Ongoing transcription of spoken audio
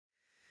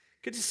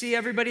Good to see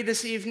everybody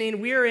this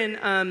evening. We are in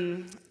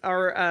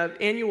our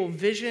annual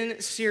Vision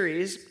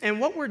series, and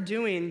what we're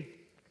doing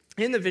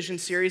in the Vision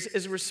series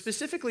is we're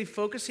specifically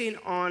focusing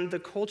on the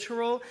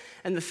cultural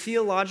and the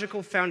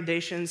theological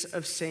foundations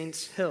of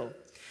Saints Hill.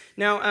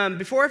 Now,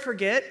 before I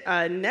forget,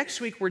 next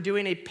week we're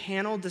doing a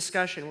panel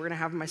discussion. We're going to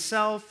have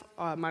myself,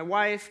 my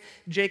wife,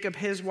 Jacob,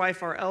 his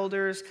wife, our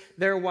elders,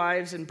 their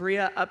wives, and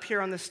Bria up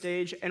here on the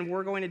stage, and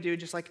we're going to do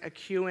just like a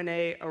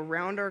Q&A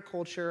around our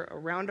culture,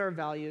 around our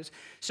values.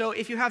 So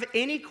if you have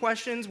any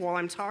questions while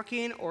I'm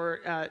talking or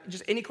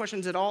just any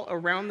questions at all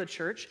around the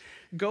church,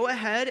 go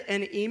ahead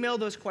and email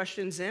those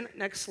questions in.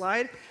 Next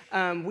slide.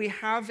 We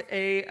have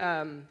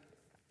a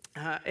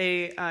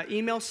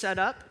email set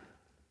up.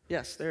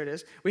 Yes, there it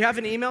is. We have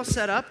an email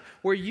set up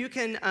where you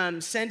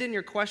can send in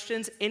your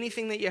questions,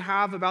 anything that you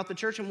have about the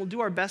church, and we'll do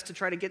our best to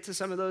try to get to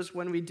some of those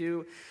when we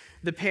do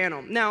the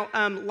panel. Now,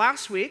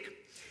 last week,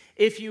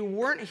 if you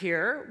weren't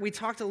here, we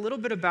talked a little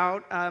bit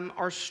about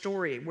our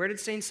story. Where did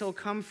Saints Hill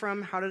come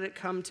from? How did it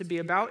come to be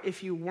about?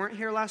 If you weren't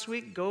here last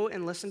week, go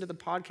and listen to the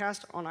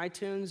podcast on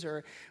iTunes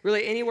or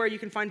really anywhere you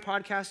can find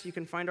podcasts. You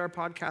can find our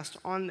podcast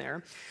on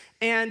there.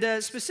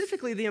 And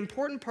specifically, the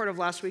important part of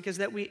last week is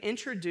that we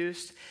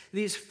introduced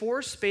these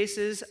 4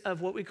 spaces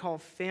of what we call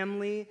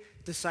family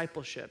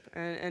discipleship.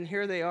 And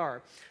here they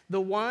are.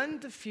 The one,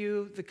 the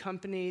few, the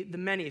company, the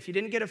many. If you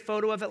didn't get a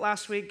photo of it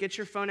last week, get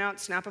your phone out,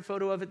 snap a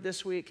photo of it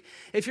this week.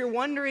 If you're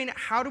wondering,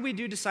 how do we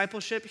do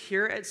discipleship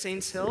here at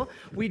Saints Hill?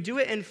 We do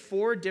it in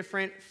 4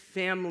 different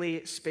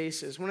family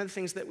spaces. One of the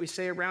things that we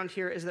say around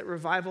here is that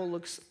revival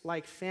looks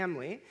like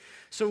family.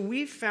 So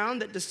we've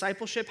found that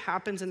discipleship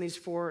happens in these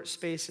 4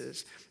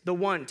 spaces. The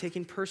one,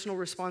 taking personal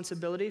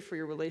responsibility for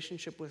your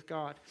relationship with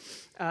God.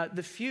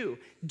 The few,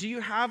 do you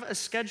have a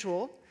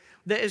schedule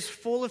that is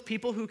full of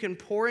people who can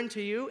pour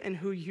into you and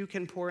who you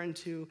can pour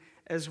into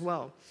as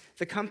well?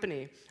 The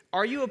company,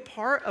 are you a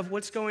part of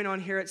what's going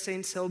on here at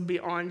Saints Hill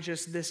beyond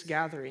just this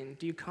gathering?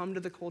 Do you come to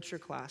the culture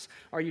class?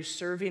 Are you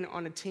serving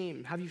on a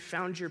team? Have you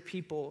found your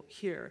people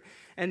here?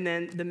 And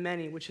then the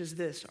many, which is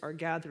this, our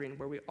gathering,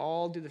 where we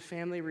all do the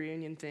family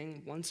reunion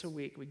thing once a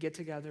week. We get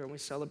together and we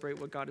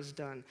celebrate what God has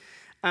done.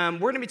 We're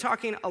going to be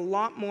talking a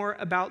lot more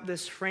about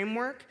this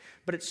framework,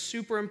 but it's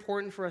super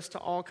important for us to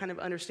all kind of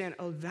understand,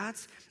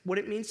 that's what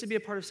it means to be a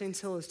part of Saints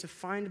Hill, is to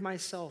find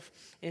myself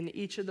in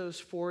each of those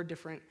 4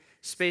 different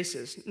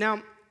spaces.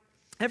 Now,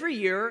 every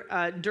year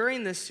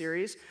during this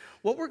series,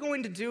 what we're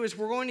going to do is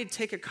we're going to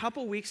take a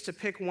couple weeks to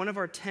pick one of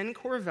our 10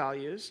 core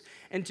values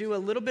and do a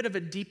little bit of a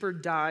deeper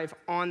dive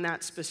on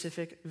that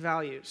specific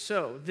value.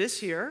 So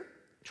this year,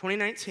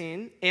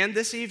 2019, and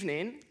this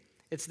evening,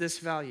 it's this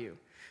value.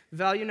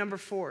 Value number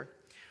 4,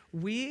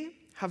 we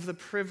have the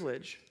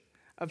privilege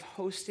of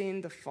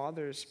hosting the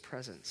Father's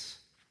presence.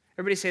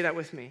 Everybody say that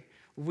with me.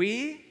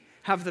 We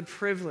have the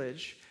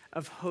privilege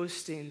of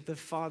hosting the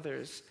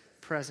Father's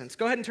presence.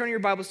 Go ahead and turn your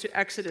Bibles to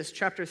Exodus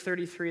chapter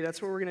 33.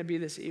 That's where we're going to be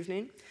this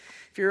evening.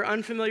 If you're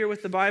unfamiliar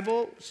with the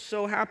Bible,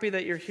 so happy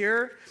that you're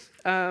here.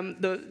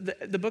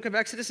 The book of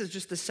Exodus is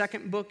just the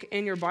second book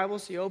in your Bible,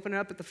 so you open it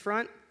up at the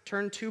front,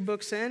 turn 2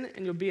 books in,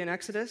 and you'll be in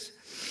Exodus.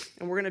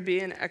 And we're going to be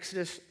in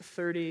Exodus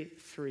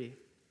 33.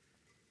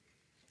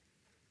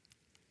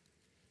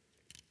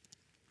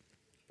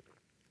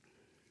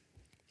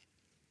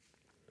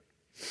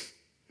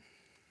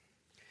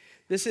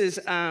 This is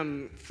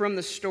from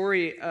the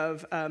story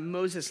of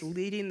Moses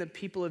leading the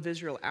people of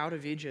Israel out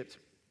of Egypt.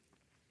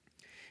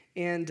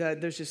 And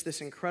there's just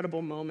this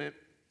incredible moment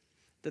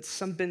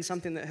that's been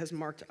something that has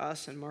marked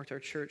us and marked our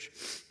church.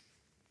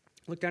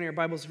 Look down in your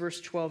Bibles,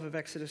 verse 12 of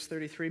Exodus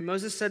 33.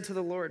 Moses said to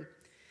the Lord,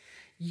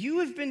 "You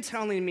have been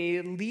telling me,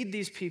 lead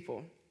these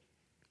people,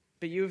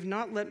 but you have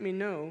not let me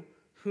know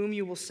whom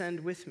you will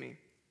send with me.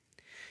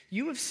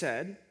 You have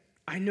said,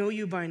 I know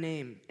you by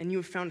name, and you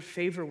have found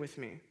favor with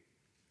me.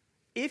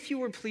 If you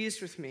were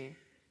pleased with me,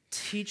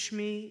 teach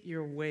me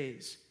your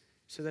ways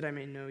so that I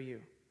may know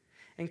you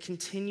and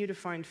continue to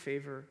find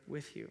favor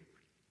with you.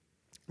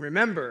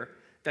 Remember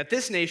that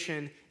this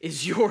nation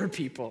is your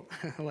people."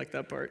 I like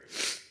that part.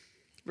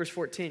 Verse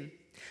 14.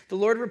 The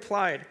Lord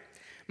replied,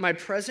 "My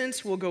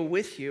presence will go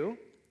with you,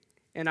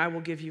 and I will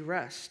give you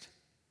rest."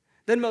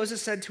 Then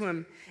Moses said to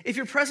him, "If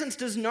your presence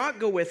does not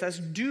go with us,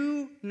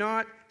 do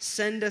not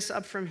send us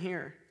up from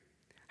here.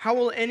 How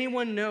will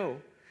anyone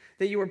know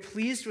that you are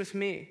pleased with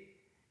me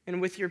and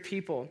with your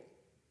people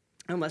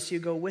unless you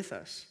go with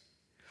us?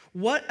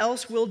 What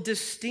else will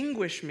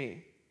distinguish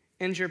me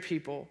and your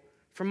people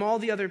from all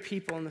the other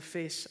people on the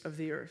face of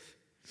the earth?"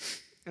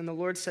 And the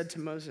Lord said to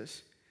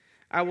Moses,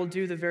 "I will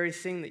do the very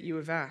thing that you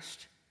have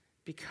asked,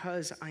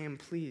 because I am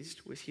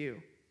pleased with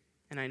you,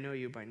 and I know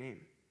you by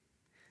name."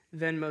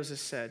 Then Moses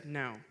said,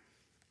 "Now,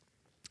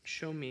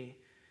 show me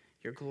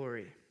your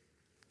glory."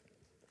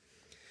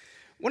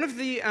 One of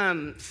the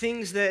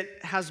things that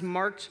has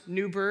marked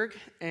Newburgh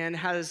and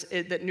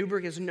that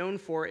Newburgh is known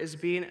for is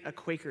being a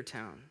Quaker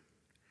town.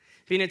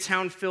 being a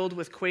town filled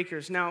with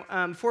Quakers. Now,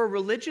 for a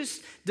religious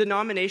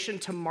denomination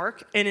to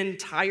mark an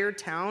entire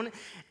town,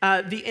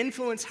 the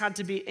influence had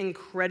to be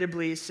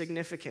incredibly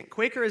significant.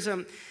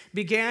 Quakerism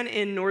began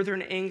in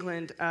northern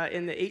England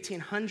in the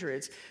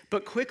 1800s,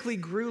 but quickly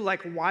grew like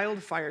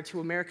wildfire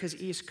to America's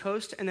East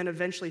Coast and then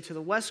eventually to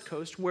the West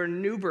Coast, where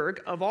Newburgh,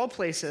 of all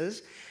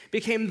places,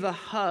 became the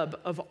hub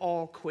of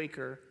all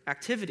Quaker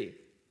activity.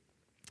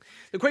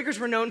 The Quakers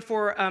were known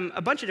for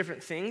a bunch of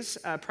different things,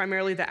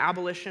 primarily the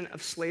abolition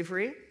of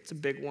slavery. It's a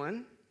big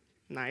one.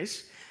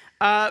 Nice.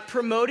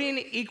 Promoting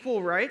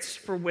equal rights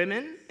for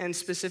women and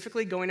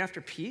specifically going after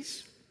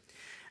peace.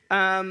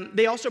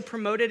 They also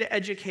promoted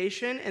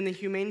education and the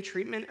humane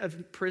treatment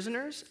of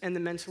prisoners and the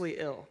mentally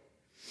ill.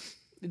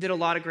 They did a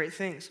lot of great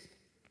things.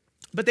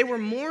 But they were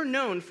more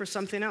known for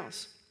something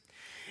else.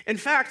 In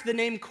fact, the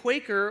name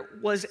Quaker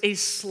was a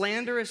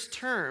slanderous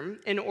term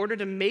in order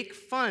to make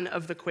fun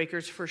of the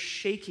Quakers for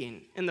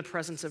shaking in the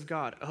presence of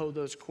God. Oh,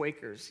 those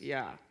Quakers,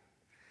 yeah.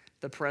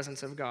 The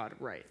presence of God,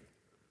 right.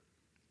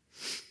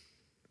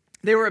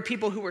 They were a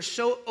people who were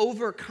so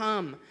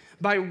overcome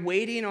by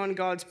waiting on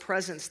God's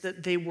presence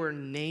that they were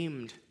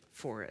named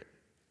for it.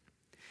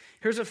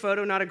 Here's a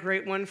photo, not a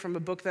great one, from a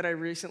book that I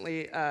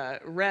recently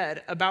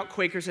read about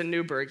Quakers in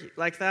Newburgh.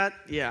 Like that?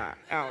 Yeah,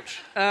 ouch.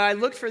 I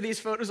looked for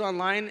these photos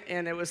online,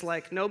 and it was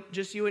like, nope,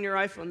 just you and your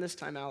iPhone this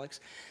time,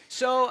 Alex.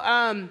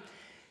 So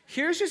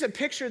here's just a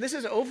picture. This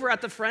is over at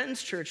the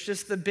Friends Church,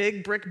 just the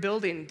big brick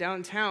building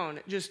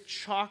downtown, just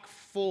chock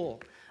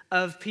full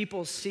of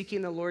people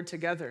seeking the Lord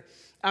together.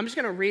 I'm just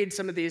going to read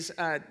some of these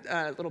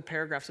little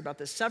paragraphs about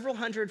this. Several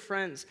hundred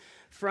friends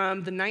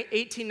from the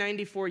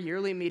 1894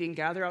 yearly meeting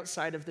gather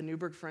outside of the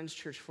Newburgh Friends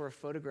Church for a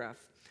photograph.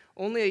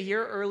 Only a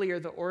year earlier,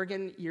 the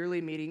Oregon yearly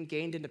meeting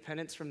gained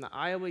independence from the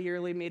Iowa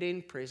yearly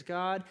meeting. Praise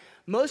God.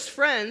 Most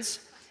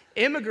friends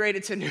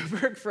immigrated to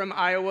Newburgh from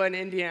Iowa and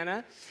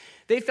Indiana.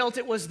 They felt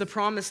it was the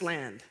promised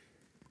land.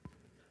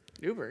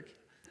 Newburgh.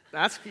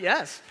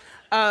 Yes.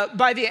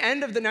 By the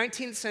end of the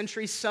 19th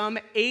century, some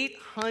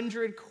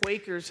 800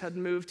 Quakers had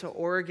moved to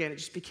Oregon. It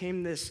just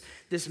became this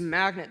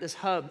magnet, this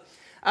hub.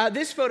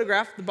 This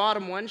photograph, the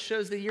bottom one,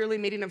 shows the yearly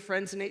meeting of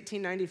Friends in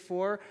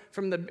 1894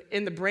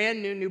 in the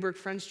brand new Newburgh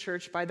Friends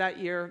Church. By that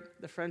year,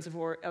 the Friends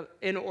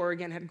in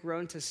Oregon had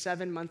grown to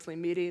 7 monthly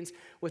meetings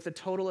with a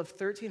total of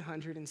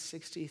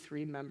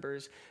 1,363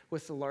 members,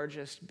 with the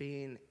largest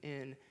being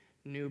in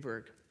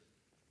Newburgh.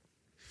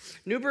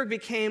 Newburgh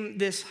became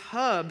this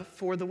hub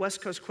for the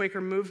West Coast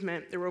Quaker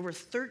movement. There were over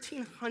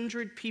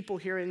 1,300 people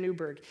here in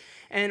Newburgh.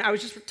 And I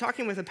was just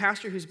talking with a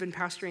pastor who's been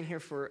pastoring here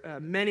for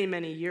many,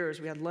 many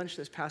years. We had lunch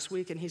this past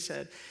week, and he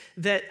said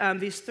that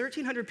these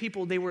 1,300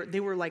 people, they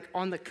were like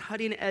on the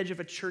cutting edge of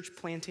a church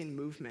planting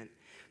movement,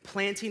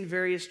 planting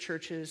various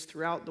churches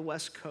throughout the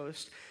West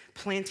Coast,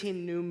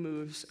 planting new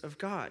moves of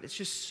God. It's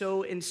just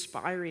so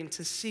inspiring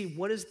to see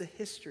what is the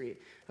history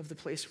of the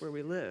place where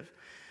we live.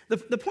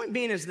 The point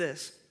being is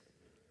this.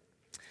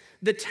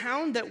 The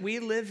town that we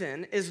live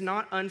in is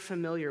not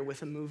unfamiliar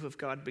with a move of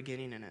God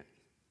beginning in it.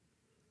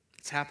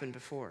 It's happened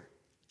before.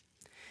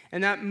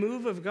 And that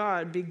move of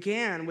God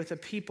began with a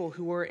people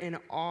who were in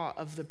awe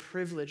of the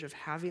privilege of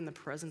having the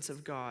presence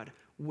of God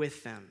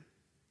with them.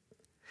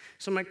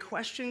 So my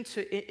question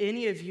to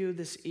any of you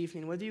this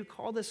evening, whether you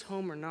call this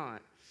home or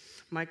not,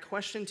 my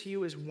question to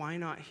you is, why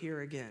not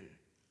here again?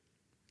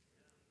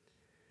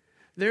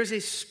 There's a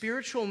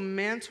spiritual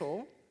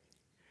mantle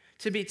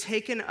to be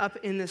taken up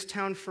in this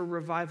town for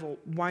revival.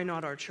 Why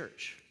not our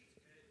church?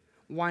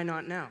 Why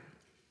not now?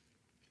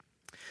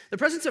 The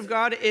presence of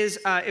God is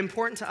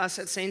important to us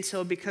at Saints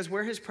Hill because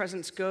where his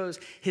presence goes,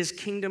 his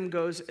kingdom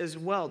goes as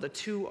well. The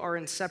two are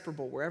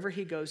inseparable. Wherever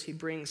he goes, he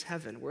brings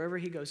heaven. Wherever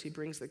he goes, he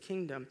brings the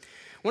kingdom.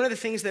 One of the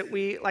things that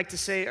we like to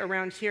say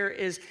around here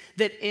is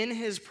that in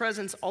his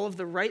presence, all of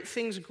the right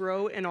things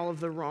grow and all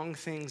of the wrong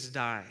things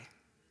die.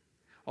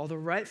 All the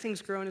right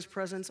things grow in his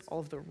presence,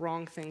 all of the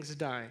wrong things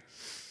die.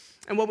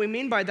 And what we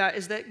mean by that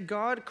is that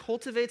God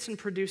cultivates and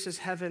produces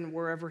heaven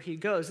wherever he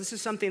goes. This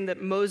is something that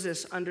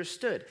Moses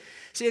understood.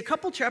 See, a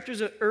couple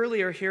chapters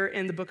earlier here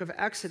in the book of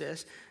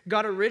Exodus,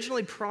 God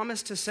originally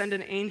promised to send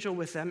an angel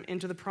with them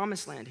into the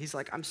promised land. He's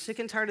like, I'm sick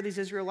and tired of these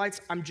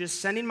Israelites. I'm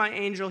just sending my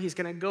angel. He's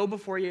going to go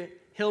before you.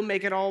 He'll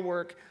make it all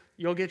work.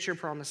 You'll get your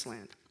promised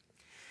land.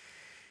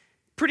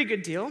 Pretty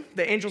good deal.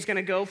 The angel's going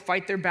to go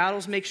fight their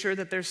battles, make sure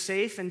that they're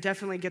safe, and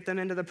definitely get them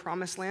into the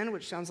promised land,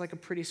 which sounds like a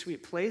pretty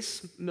sweet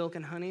place. Milk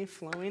and honey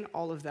flowing,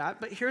 all of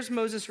that. But here's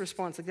Moses'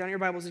 response. Look down your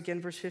Bibles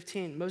again, verse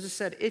 15. Moses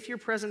said, if your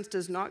presence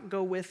does not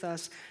go with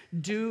us,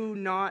 do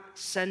not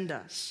send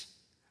us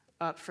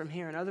up from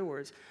here. In other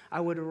words,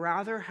 I would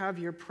rather have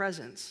your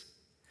presence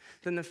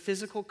than the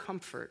physical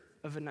comfort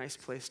of a nice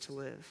place to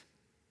live.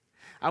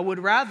 I would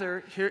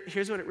rather,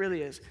 here's what it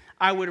really is.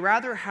 I would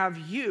rather have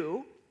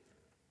you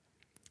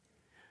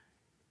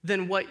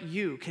than what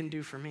you can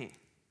do for me.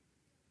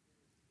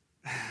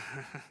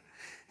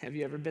 Have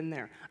you ever been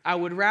there? I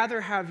would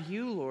rather have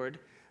you, Lord,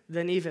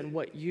 than even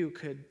what you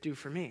could do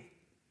for me.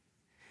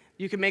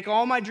 You can make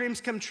all my dreams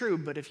come true,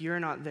 but if you're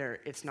not there,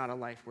 it's not a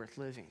life worth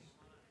living.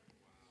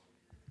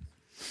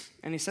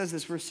 And he says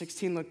this, verse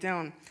 16, look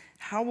down.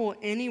 How will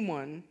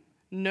anyone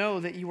know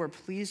that you are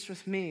pleased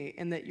with me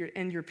and that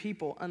your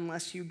people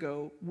unless you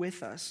go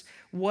with us?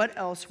 What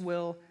else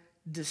will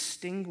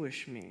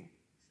distinguish me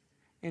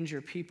and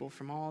your people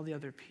from all the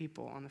other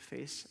people on the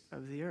face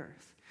of the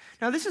earth?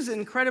 Now, this is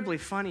incredibly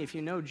funny if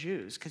you know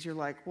Jews, because you're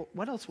like, well,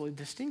 what else will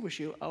distinguish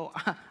you? Oh,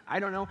 I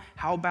don't know.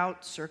 How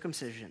about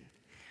circumcision?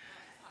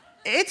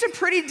 It's a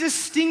pretty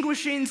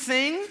distinguishing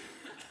thing,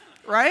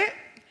 right?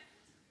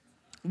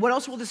 What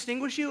else will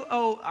distinguish you?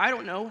 Oh, I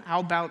don't know.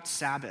 How about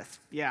Sabbath?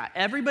 Yeah,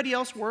 everybody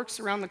else works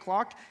around the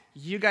clock.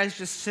 You guys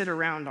just sit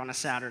around on a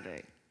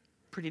Saturday.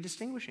 Pretty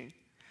distinguishing.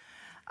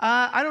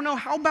 I don't know.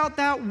 How about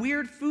that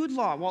weird food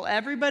law? While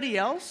everybody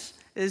else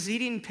is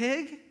eating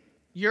pig,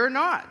 you're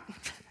not.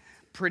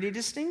 Pretty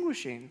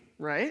distinguishing,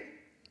 right?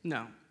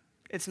 No,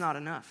 it's not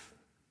enough.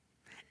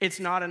 It's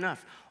not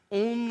enough.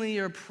 Only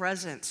your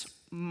presence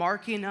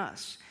marking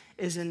us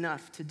is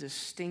enough to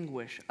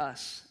distinguish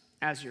us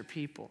as your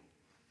people.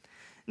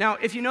 Now,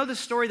 if you know the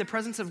story, the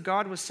presence of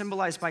God was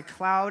symbolized by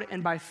cloud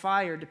and by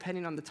fire,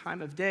 depending on the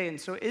time of day.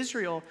 And so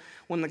Israel,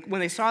 when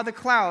they saw the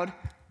cloud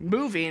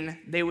moving,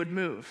 they would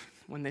move.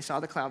 When they saw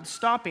the cloud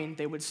stopping,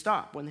 they would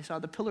stop. When they saw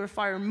the pillar of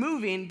fire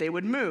moving, they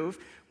would move.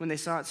 When they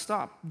saw it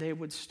stop, they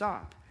would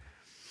stop.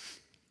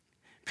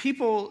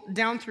 People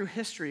down through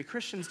history,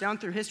 Christians down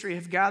through history,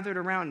 have gathered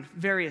around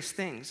various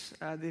things.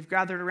 They've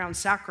gathered around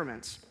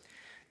sacraments.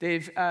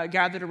 They've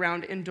gathered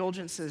around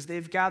indulgences.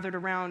 They've gathered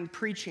around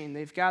preaching.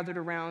 They've gathered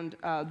around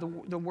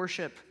the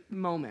worship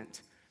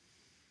moment.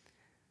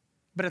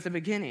 But at the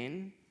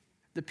beginning,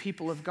 the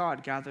people of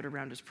God gathered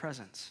around his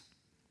presence.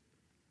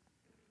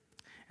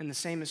 And the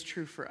same is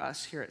true for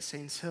us here at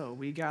Saints Hill.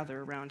 We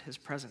gather around his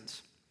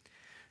presence.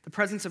 The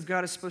presence of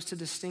God is supposed to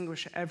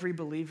distinguish every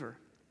believer.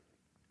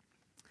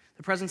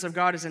 The presence of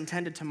God is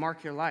intended to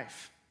mark your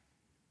life.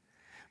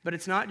 But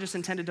it's not just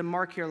intended to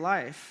mark your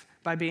life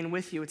by being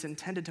with you. It's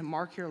intended to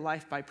mark your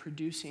life by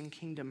producing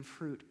kingdom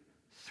fruit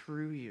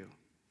through you.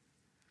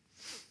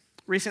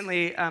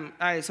 Recently,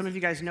 some of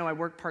you guys know I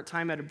work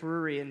part-time at a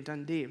brewery in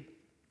Dundee.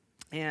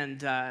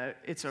 And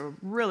it's a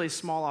really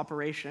small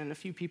operation. A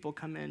few people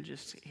come in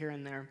just here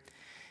and there.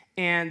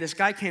 And this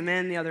guy came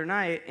in the other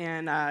night,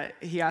 and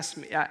he asked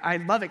me, I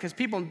love it, because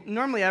people,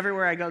 normally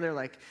everywhere I go, they're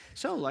like,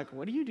 so, like,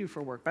 what do you do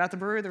for work? But at the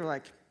brewery, they're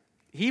like,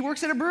 he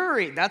works at a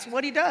brewery. That's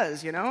what he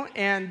does, you know?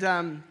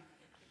 And,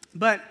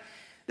 but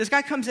this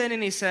guy comes in,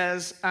 and he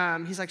says,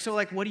 he's like, so,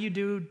 like, what do you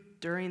do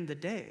during the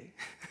day?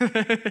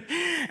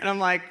 And I'm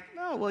like,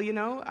 oh, well, you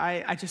know,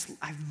 I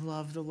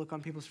love the look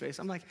on people's face.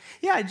 I'm like,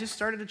 yeah, I just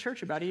started a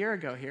church about a year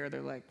ago here.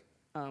 They're like,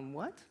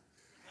 what?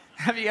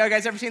 Have you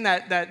guys ever seen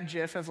that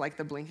gif of, like,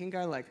 the blinking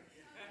guy? Like,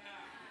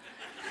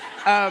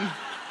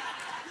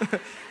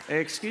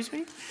 excuse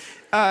me?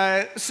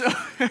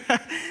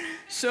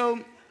 So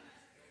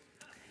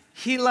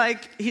he's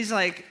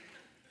like,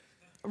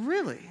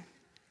 really?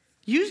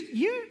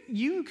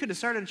 You could have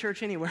started a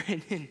church anywhere,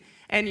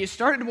 and you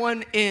started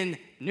one in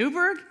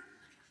Newburgh?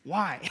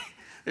 Why?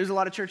 There's a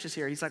lot of churches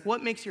here. He's like,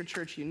 what makes your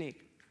church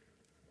unique?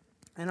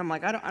 And I'm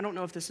like, I don't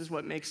know if this is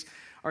what makes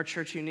our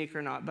church unique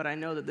or not, but I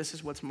know that this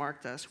is what's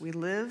marked us. We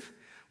live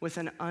with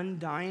an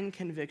undying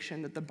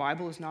conviction that the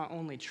Bible is not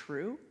only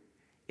true,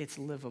 it's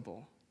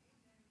livable.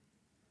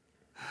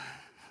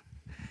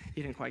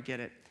 You didn't quite get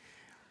it.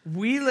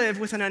 We live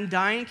with an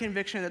undying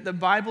conviction that the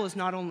Bible is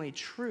not only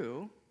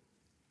true,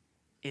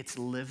 it's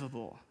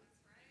livable.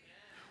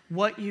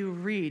 What you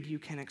read, you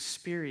can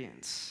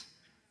experience.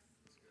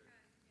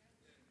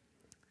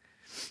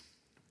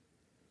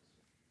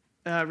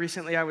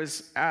 Recently, I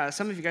was,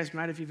 some of you guys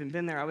might have even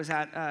been there, I was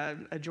at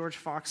a George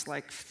Fox,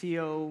 like,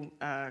 Theo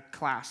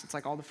class. It's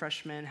like all the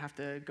freshmen have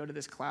to go to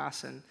this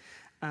class, and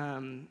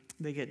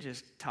they get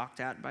just talked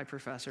at by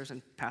professors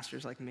and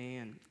pastors like me.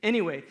 And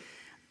anyway,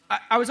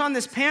 I was on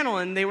this panel,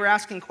 and they were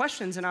asking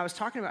questions, and I was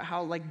talking about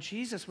how, like,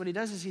 Jesus, what he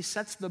does is he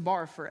sets the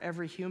bar for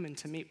every human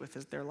to meet with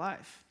their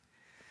life.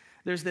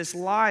 There's this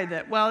lie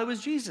that, well, it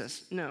was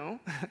Jesus. No,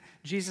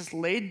 Jesus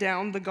laid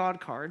down the God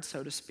card,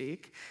 so to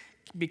speak,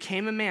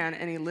 became a man,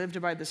 and he lived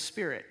by the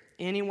Spirit.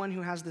 Anyone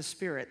who has the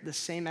Spirit, the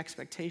same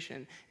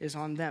expectation is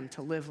on them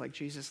to live like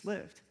Jesus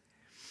lived.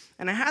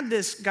 And I had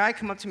this guy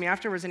come up to me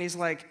afterwards, and he's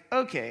like,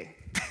 okay,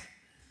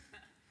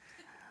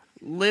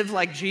 live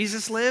like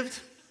Jesus lived?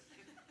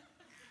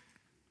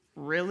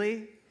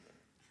 Really?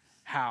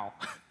 How?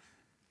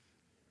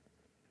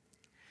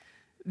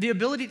 The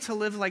ability to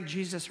live like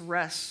Jesus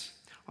rests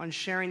on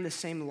sharing the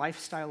same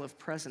lifestyle of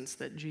presence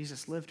that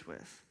Jesus lived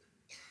with.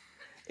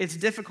 It's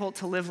difficult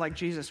to live like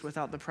Jesus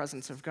without the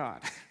presence of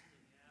God.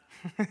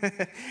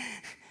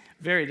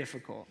 Very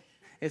difficult.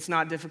 It's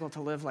not difficult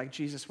to live like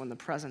Jesus when the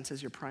presence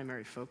is your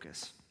primary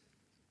focus.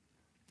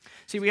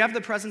 See, we have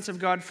the presence of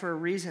God for a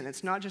reason.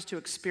 It's not just to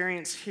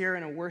experience here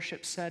in a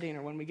worship setting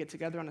or when we get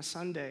together on a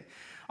Sunday.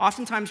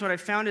 Oftentimes what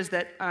I've found is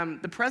that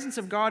the presence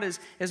of God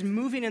is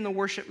moving in the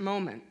worship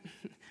moment.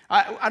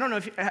 I don't know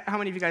how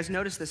many of you guys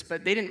noticed this,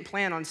 but they didn't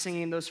plan on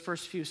singing those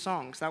first few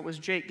songs. That was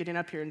Jake getting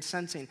up here and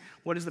sensing,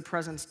 what is the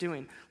presence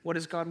doing? What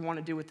does God want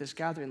to do with this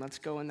gathering? Let's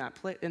go in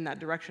that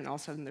direction. All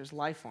of a sudden, there's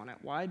life on it.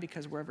 Why?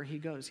 Because wherever he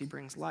goes, he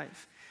brings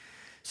life.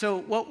 So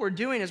what we're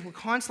doing is we're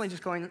constantly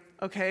just going,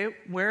 okay,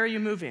 where are you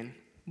moving?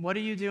 What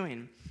are you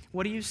doing?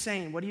 What are you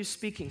saying? What are you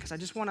speaking? Because I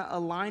just want to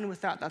align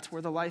with that. That's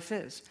where the life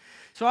is.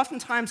 So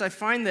oftentimes I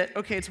find that,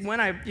 okay, it's when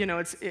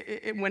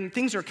when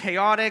things are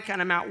chaotic and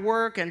I'm at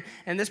work and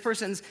this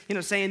person's,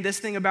 saying this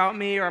thing about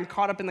me, or I'm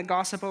caught up in the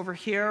gossip over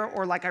here,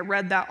 or like I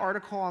read that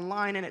article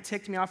online and it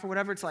ticked me off or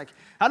whatever. It's like,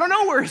 I don't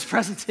know where his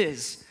presence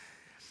is.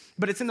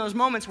 But it's in those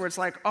moments where it's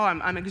like, oh,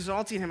 I'm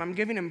exalting him, I'm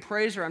giving him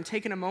praise, or I'm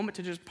taking a moment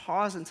to just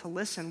pause and to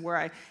listen where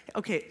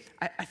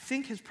I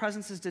think his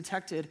presence is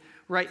detected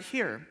right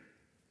here.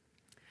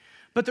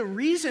 But the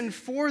reason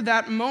for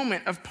that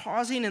moment of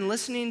pausing and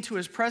listening to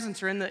his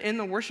presence, or in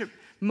the worship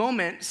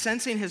moment,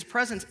 sensing his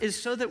presence,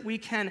 is so that we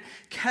can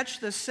catch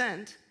the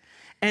scent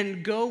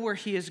and go where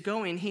he is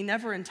going. He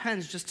never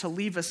intends just to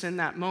leave us in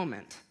that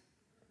moment.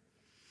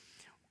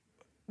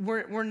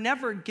 We're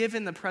never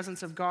given the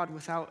presence of God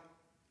without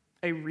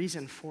a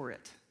reason for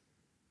it.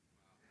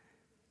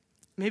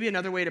 Maybe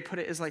another way to put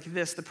it is like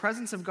this: the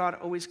presence of God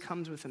always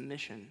comes with a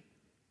mission.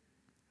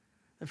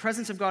 The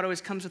presence of God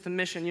always comes with a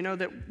mission. You know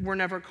that we're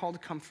never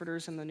called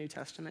comforters in the New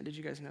Testament. Did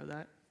you guys know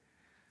that?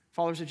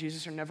 Followers of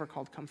Jesus are never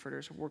called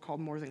comforters. We're called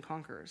more than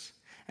conquerors,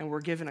 and we're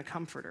given a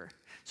comforter.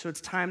 So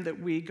it's time that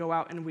we go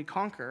out and we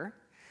conquer,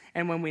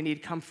 and when we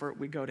need comfort,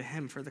 we go to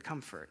him for the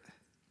comfort.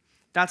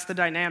 That's the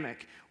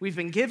dynamic. We've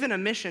been given a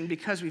mission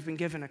because we've been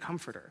given a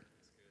comforter.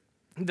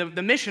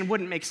 The mission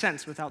wouldn't make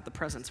sense without the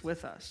presence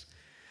with us.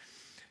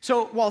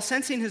 So while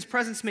sensing his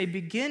presence may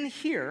begin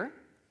here,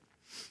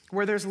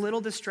 where there's little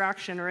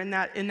distraction, or in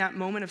that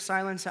moment of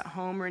silence at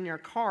home or in your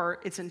car,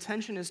 its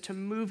intention is to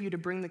move you to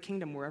bring the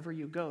kingdom wherever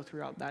you go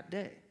throughout that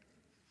day.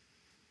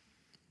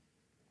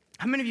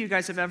 How many of you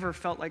guys have ever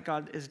felt like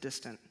God is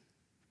distant?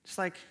 Just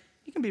like,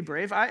 you can be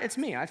brave. It's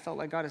me. I felt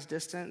like God is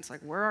distant. It's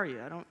like, where are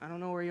you? I don't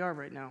know where you are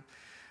right now.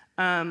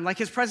 Like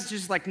his presence is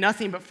just like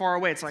nothing but far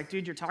away. It's like,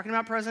 dude, you're talking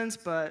about presence,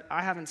 but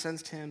I haven't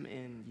sensed him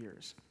in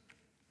years.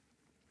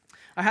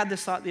 I had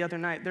this thought the other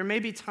night. There may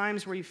be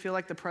times where you feel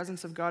like the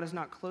presence of God is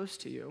not close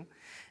to you.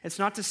 It's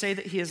not to say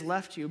that he has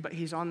left you, but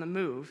he's on the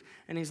move,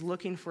 and he's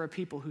looking for a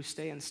people who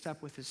stay in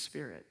step with his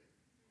spirit.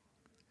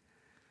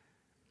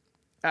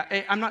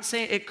 I'm not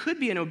saying it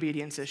could be an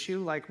obedience issue.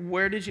 Like,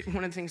 one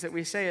of the things that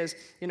we say is,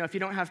 if you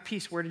don't have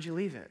peace, where did you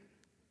leave it?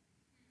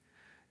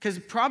 Because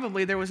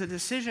probably there was a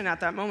decision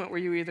at that moment where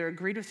you either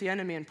agreed with the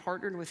enemy and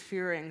partnered with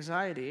fear or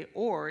anxiety,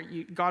 or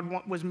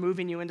God was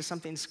moving you into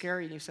something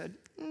scary, and you said,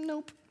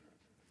 nope.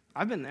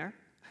 I've been there.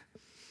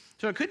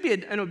 So it could be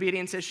an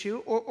obedience issue,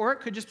 or it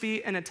could just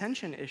be an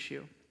attention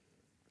issue.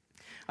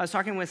 I was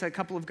talking with a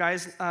couple of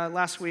guys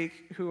last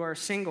week who are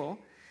single,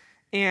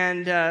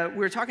 and we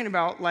were talking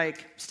about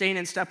like staying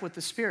in step with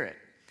the Spirit.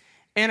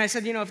 And I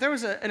said, if there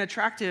was an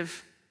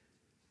attractive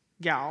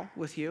gal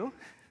with you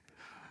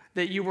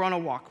that you were on a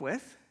walk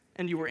with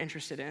and you were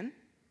interested in,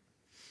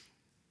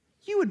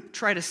 you would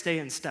try to stay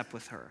in step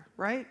with her,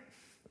 right?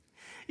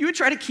 You would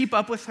try to keep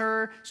up with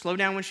her, slow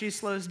down when she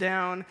slows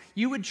down.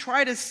 You would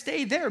try to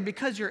stay there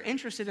because you're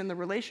interested in the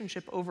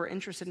relationship over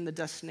interested in the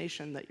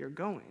destination that you're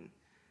going.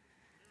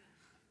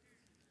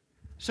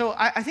 So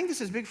I think this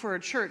is big for a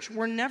church.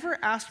 We're never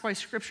asked by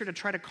Scripture to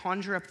try to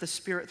conjure up the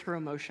Spirit through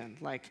emotion.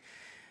 Like,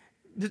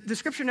 the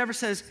Scripture never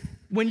says,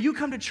 when you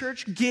come to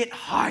church, get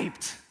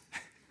hyped.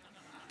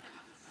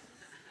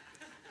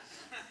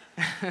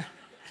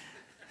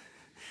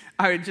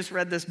 I just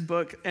read this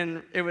book,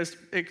 and it was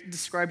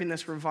describing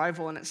this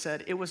revival, and it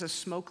said, it was a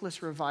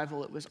smokeless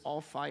revival. It was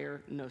all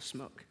fire, no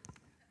smoke.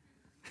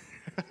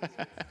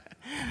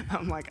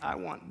 I'm like, I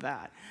want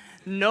that.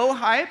 No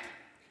hype,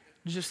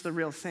 just the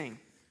real thing.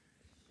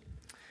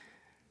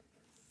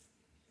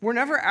 We're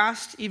never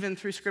asked, even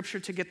through Scripture,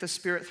 to get the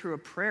Spirit through a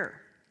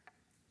prayer.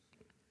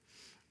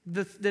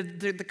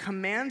 The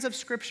commands of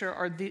Scripture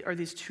are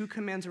these two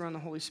commands around the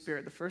Holy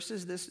Spirit. The first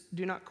is this: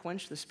 do not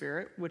quench the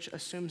Spirit, which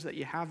assumes that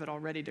you have it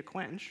already to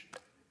quench,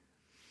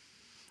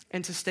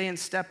 and to stay in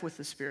step with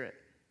the Spirit.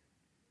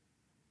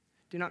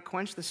 Do not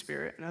quench the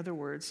Spirit. In other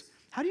words,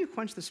 how do you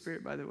quench the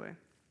Spirit, by the way?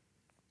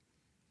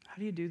 How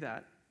do you do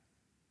that?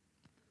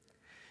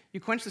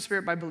 You quench the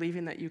Spirit by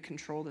believing that you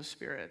control the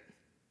Spirit,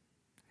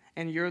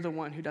 and you're the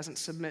one who doesn't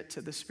submit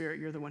to the Spirit.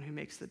 You're the one who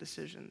makes the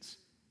decisions.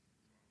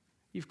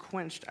 You've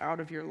quenched out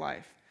of your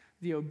life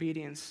the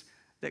obedience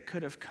that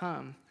could have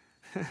come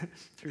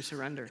through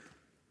surrender.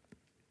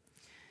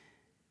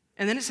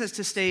 And then it says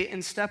to stay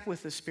in step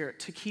with the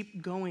Spirit, to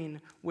keep going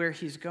where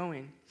he's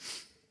going.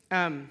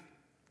 There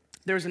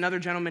was another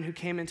gentleman who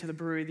came into the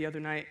brewery the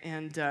other night,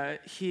 and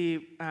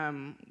he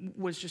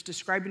was just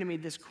describing to me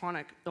this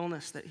chronic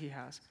illness that he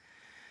has.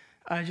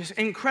 Just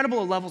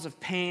incredible levels of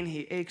pain.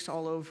 He aches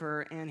all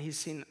over, and he's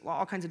seen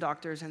all kinds of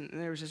doctors, and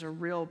there was just a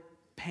real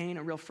pain,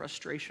 a real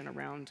frustration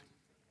around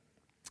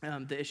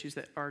the issues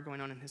that are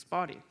going on in his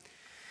body.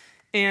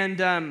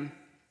 And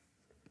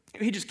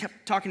he just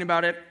kept talking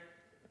about it,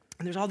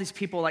 And there's all these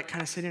people like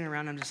kind of sitting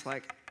around. I'm just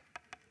like,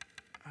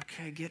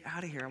 okay, get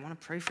out of here. I want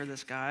to pray for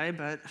this guy,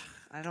 but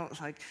I don't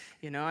like,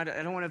 I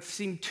don't want to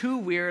seem too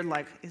weird.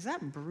 Like, is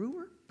that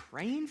Brewer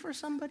praying for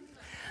somebody?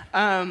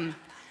 But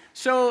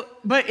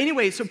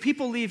anyway, so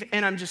people leave,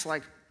 and I'm just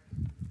like,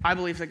 I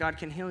believe that God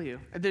can heal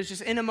you. There's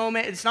just in a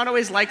moment, it's not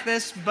always like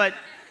this, but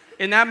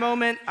in that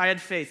moment, I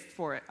had faith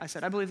for it. I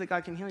said, I believe that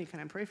God can heal you.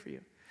 Can I pray for you?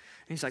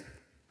 And he's like,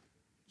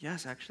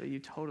 yes, actually, you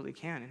totally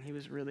can. And he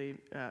was really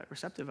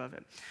receptive of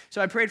it. So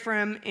I prayed for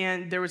him,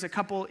 and there was a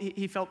couple,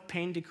 he felt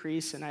pain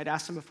decrease, and I'd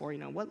asked him before,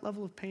 what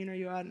level of pain are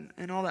you at,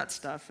 and all that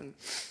stuff. And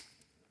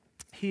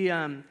he,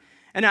 and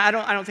I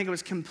don't think it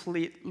was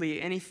completely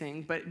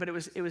anything, but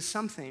it was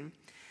something.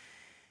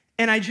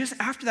 And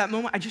after that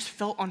moment, I just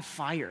felt on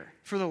fire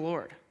for the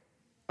Lord.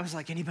 I was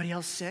like, anybody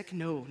else sick?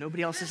 No,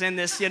 nobody else is in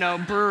this,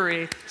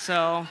 brewery,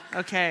 so,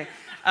 okay.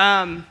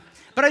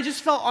 But I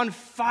just felt on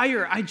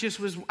fire. I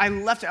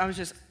left it. I was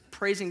just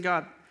praising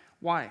God.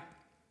 Why?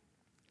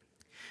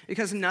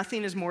 Because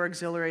nothing is more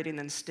exhilarating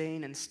than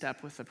staying in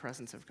step with the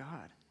presence of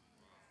God.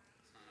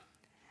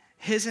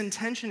 His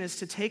intention is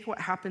to take what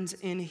happens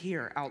in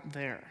here out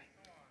there.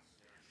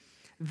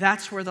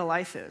 That's where the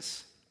life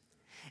is.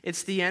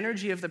 It's the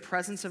energy of the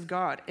presence of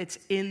God. It's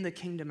in the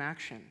kingdom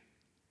action.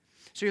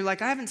 So you're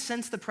like, I haven't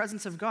sensed the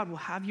presence of God. Well,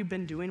 have you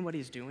been doing what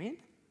he's doing?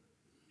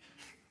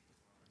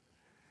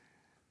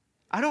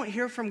 I don't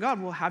hear from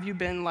God. Well, have you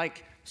been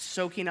like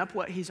soaking up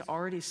what he's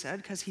already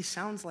said? Because he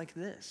sounds like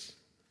this.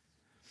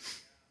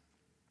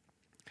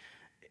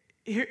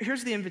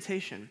 Here's the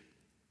invitation.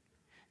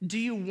 Do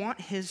you want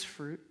his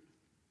fruit?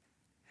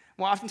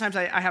 Well, oftentimes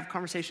I have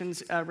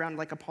conversations around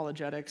like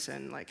apologetics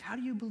and like, how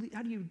do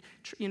you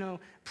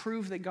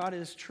prove that God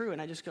is true?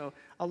 And I just go,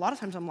 a lot of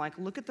times I'm like,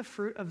 look at the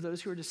fruit of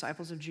those who are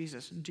disciples of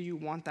Jesus. Do you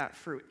want that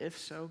fruit? If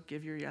so,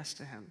 give your yes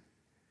to him.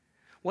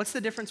 What's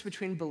the difference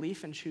between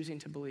belief and choosing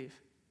to believe?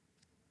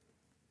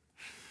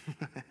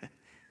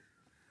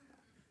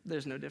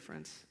 There's no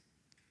difference.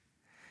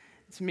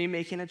 It's me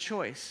making a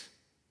choice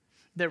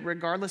that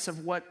regardless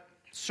of what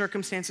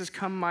circumstances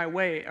come my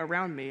way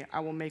around me, I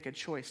will make a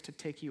choice to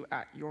take you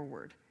at your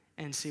word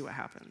and see what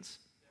happens.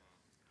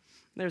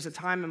 There's a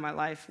time in my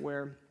life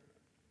where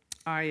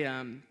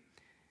I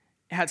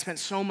had spent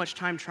so much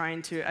time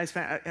trying to,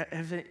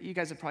 you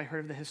guys have probably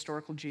heard of the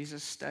historical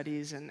Jesus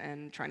studies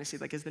and trying to see,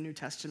 like, is the New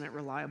Testament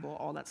reliable,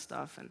 all that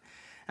stuff. And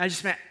I just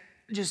spent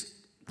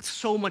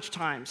so much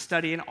time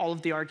studying all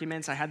of the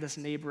arguments. I had this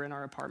neighbor in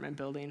our apartment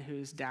building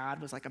whose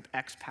dad was like an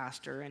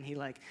ex-pastor, and he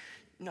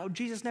no,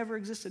 Jesus never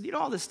existed,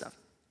 all this stuff.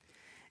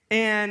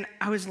 And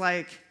I was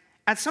like,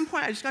 at some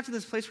point, I just got to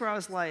this place where I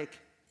was like,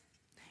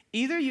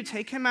 either you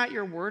take him at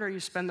your word or you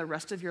spend the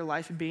rest of your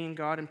life being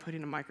God and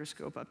putting a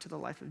microscope up to the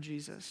life of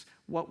Jesus.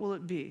 What will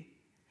it be?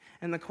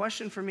 And the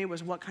question for me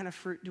was, what kind of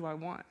fruit do I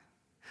want?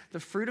 The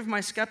fruit of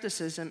my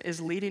skepticism is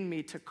leading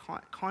me to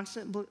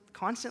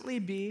constantly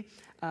be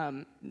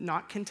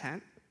not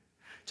content,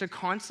 to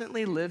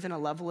constantly live in a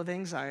level of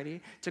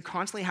anxiety, to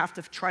constantly have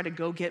to try to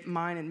go get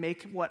mine and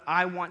make what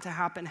I want to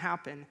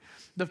happen.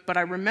 But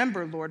I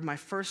remember, Lord, my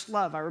first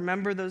love. I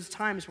remember those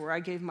times where I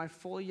gave my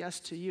full yes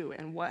to you.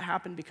 And what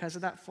happened because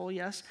of that full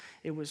yes?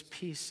 It was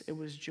peace. It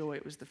was joy.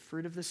 It was the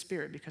fruit of the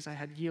Spirit because I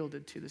had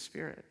yielded to the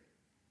Spirit.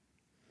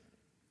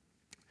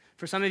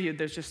 For some of you,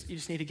 you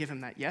just need to give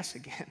him that yes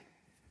again.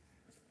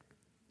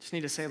 Just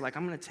need to say, like,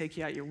 I'm going to take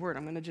you at your word.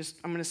 I'm going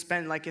to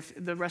spend, like, if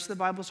the rest of the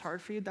Bible's hard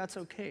for you, that's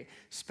okay.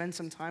 Spend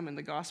some time in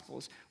the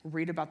Gospels,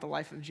 read about the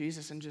life of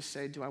Jesus, and just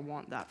say, do I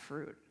want that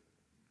fruit?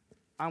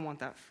 I want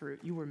that fruit.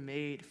 You were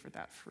made for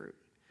that fruit.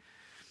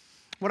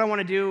 What I want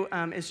to do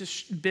is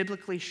just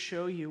biblically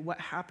show you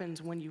what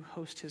happens when you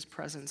host his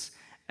presence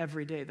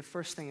every day. The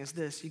first thing is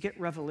this. You get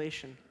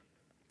revelation.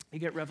 You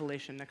get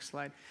revelation. Next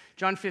slide.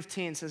 John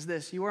 15 says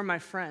this, you are my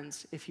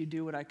friends if you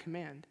do what I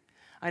command.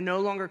 I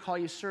no longer call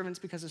you servants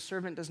because a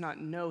servant does not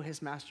know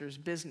his master's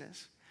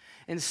business.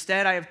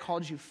 Instead, I have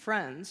called you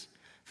friends,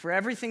 for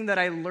everything that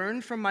I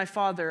learned from my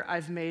Father,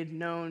 I've made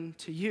known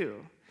to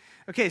you.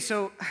 Okay,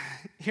 so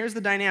here's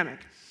the dynamic.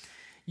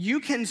 You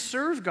can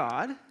serve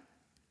God.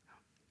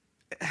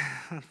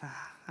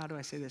 How do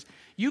I say this?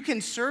 You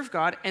can serve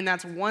God, and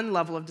that's one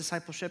level of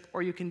discipleship,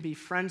 or you can be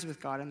friends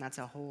with God, and that's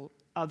a whole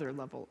other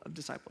level of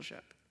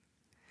discipleship.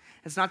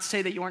 It's not to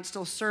say that you aren't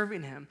still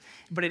serving him,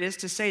 but it is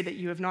to say that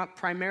you have not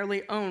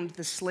primarily owned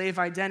the slave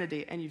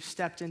identity and you've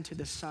stepped into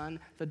the son,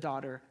 the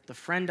daughter, the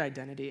friend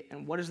identity.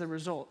 And what is the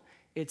result?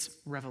 It's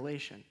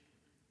revelation.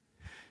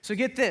 So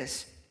get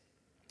this.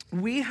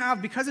 We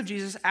have, because of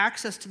Jesus,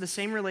 access to the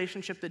same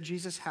relationship that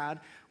Jesus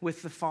had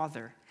with the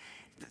Father.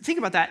 Think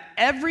about that.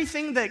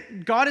 Everything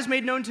that God has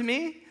made known to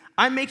me,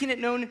 I'm making it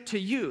known to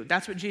you.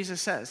 That's what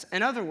Jesus says.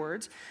 In other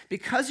words,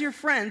 because you're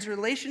friends,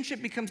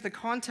 relationship becomes the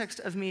context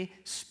of me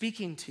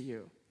speaking to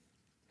you.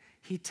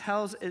 He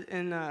tells,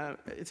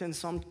 it's in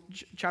Psalm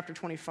chapter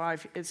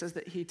 25, it says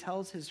that he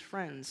tells his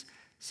friends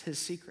his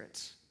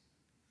secrets.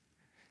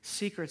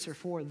 Secrets are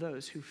for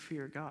those who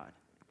fear God.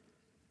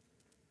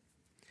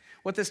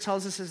 What this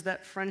tells us is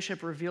that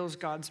friendship reveals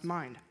God's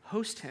mind.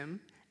 Host him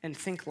and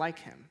think like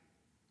him.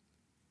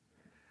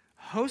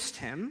 host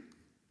him.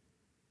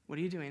 What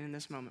are you doing in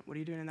this moment? What are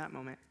you doing in that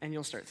moment? And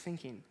you'll start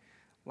thinking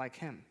like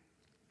him.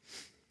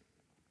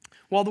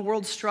 While the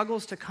world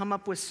struggles to come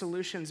up with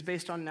solutions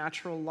based on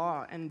natural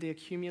law and the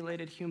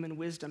accumulated human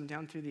wisdom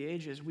down through the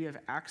ages, we have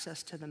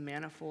access to the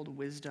manifold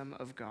wisdom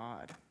of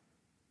God.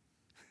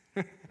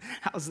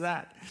 How's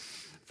that?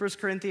 1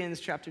 Corinthians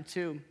chapter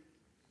 2,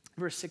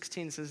 verse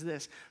 16 says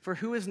this, "For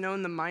who has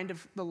known the mind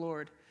of the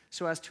Lord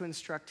so as to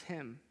instruct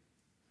him?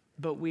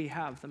 But we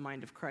have the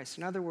mind of Christ."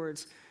 In other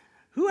words,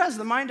 who has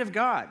the mind of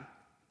God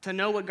to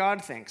know what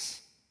God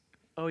thinks?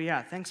 Oh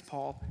yeah, thanks,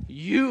 Paul.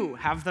 You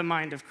have the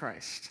mind of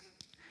Christ.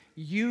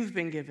 You've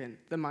been given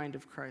the mind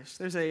of Christ.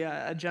 There's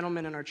a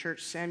gentleman in our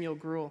church, Samuel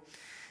Gruhl,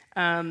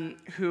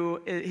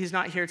 who he's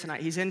not here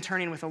tonight. He's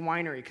interning with a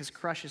winery because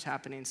Crush is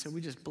happening. So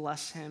we just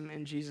bless him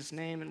in Jesus'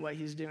 name and what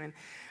he's doing.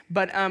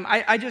 But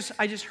I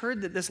just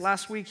heard that this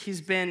last week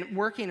he's been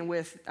working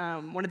with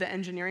one of the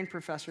engineering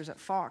professors at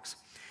Fox.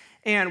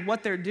 And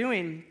what they're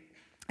doing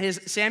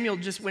is Samuel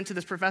just went to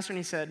this professor and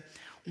he said,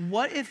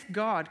 what if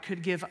God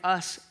could give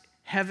us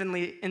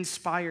heavenly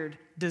inspired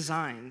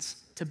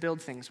designs to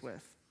build things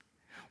with?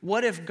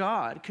 What if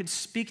God could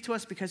speak to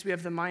us because we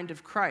have the mind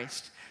of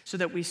Christ so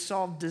that we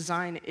solve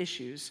design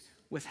issues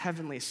with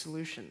heavenly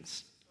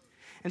solutions?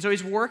 And so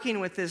he's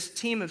working with this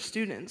team of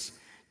students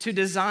to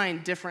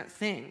design different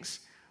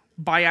things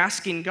by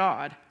asking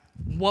God,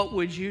 what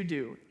would you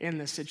do in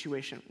this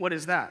situation? What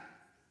is that?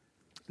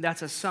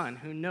 That's a son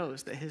who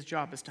knows that his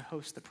job is to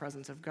host the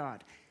presence of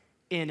God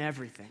in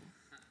everything.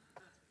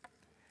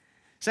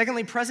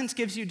 Secondly, presence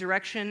gives you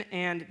direction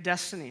and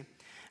destiny.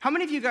 How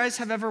many of you guys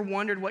have ever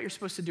wondered what you're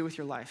supposed to do with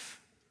your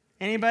life?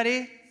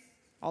 Anybody?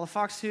 All the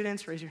Fox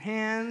students, raise your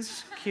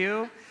hands.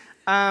 Q.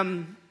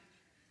 You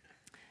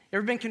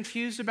ever been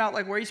confused about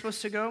where you're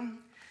supposed to go?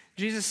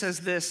 Jesus says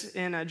this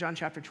in John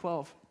chapter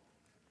 12.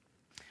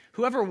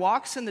 Whoever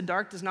walks in the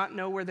dark does not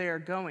know where they are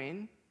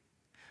going.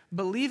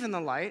 Believe in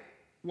the light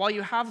while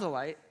you have the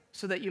light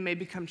so that you may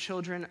become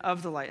children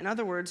of the light. In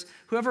other words,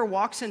 whoever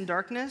walks in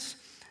darkness,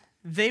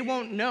 they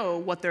won't know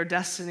what their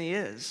destiny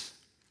is.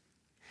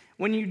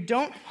 When you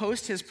don't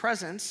host his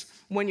presence,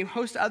 when you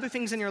host other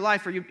things in your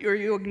life or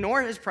you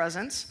ignore his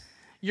presence,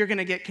 you're going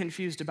to get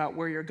confused about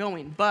where you're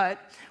going. But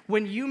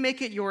when you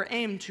make it your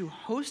aim to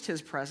host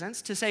his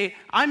presence, to say,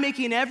 I'm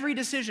making every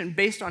decision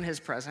based on his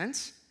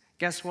presence,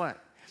 guess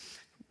what?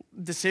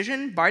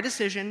 Decision by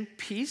decision,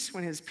 peace,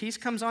 when his peace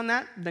comes on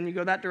that, then you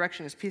go that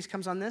direction. His peace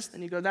comes on this,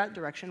 then you go that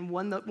direction.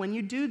 When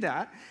you do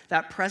that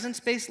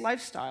presence-based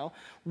lifestyle,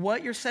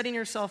 what you're setting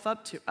yourself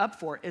up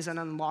for is an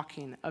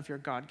unlocking of your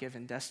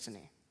God-given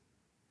destiny.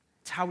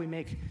 It's how we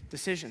make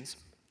decisions.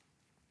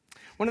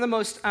 One of the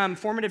most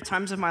formative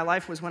times of my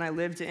life was when I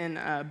lived in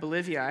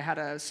Bolivia. I had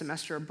a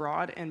semester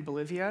abroad in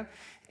Bolivia,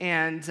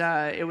 and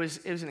it was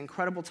an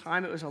incredible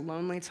time. It was a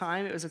lonely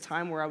time. It was a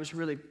time where I was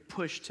really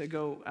pushed to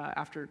go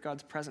after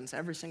God's presence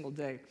every single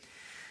day.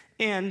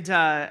 And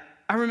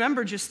I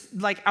remember just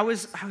I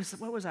was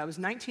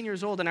 19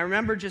 years old, and I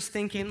remember just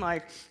thinking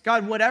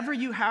God, whatever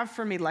you have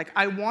for me,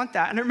 I want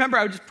that. And I remember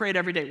I would just pray it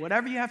every day.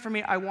 Whatever you have for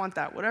me, I want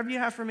that. Whatever you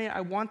have for me, I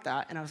want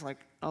that. And I was like,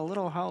 a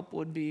little help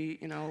would be,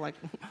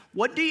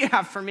 what do you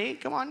have for me?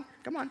 Come on.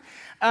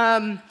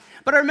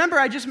 But I remember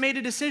I just made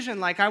a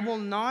decision, I will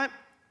not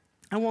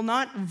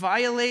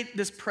violate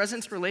this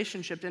presence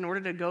relationship in order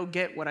to go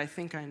get what I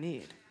think I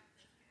need.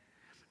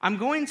 I'm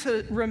going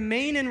to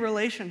remain in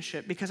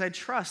relationship because I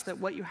trust that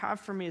what you have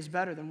for me is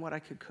better than what I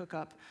could cook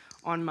up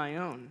on my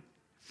own.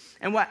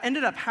 And what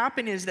ended up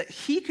happening is that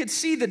he could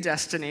see the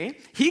destiny.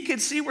 He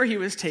could see where he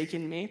was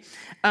taking me.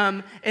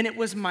 And it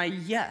was my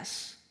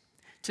yes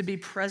to be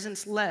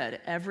presence-led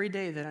every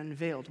day that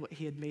unveiled what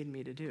he had made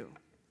me to do.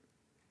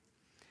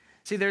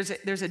 See, there's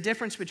a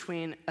difference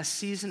between a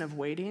season of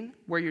waiting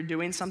where you're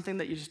doing something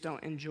that you just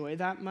don't enjoy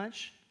that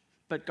much,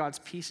 but God's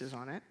peace is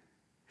on it.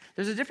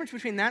 There's a difference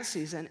between that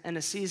season and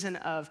a season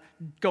of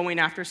going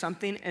after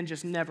something and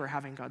just never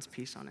having God's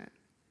peace on it.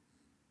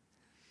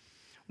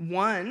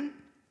 One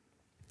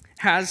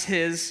has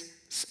is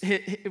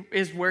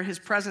where his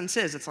presence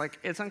is.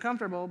 It's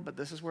uncomfortable, but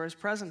this is where his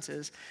presence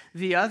is.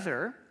 The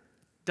other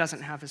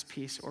doesn't have his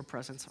peace or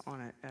presence on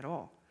it at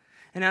all.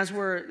 And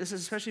this is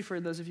especially for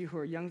those of you who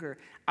are younger,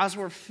 as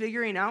we're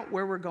figuring out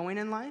where we're going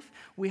in life,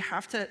 we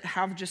have to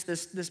have just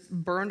this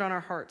burned on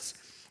our hearts.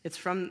 It's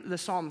from the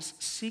Psalms,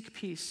 seek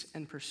peace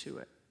and pursue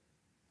it.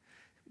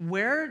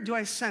 Where do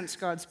I sense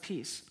God's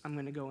peace? I'm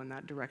going to go in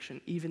that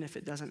direction, even if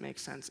it doesn't make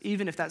sense.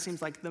 Even if that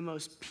seems like the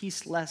most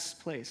peaceless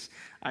place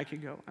I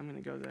could go, I'm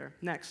going to go there.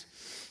 Next,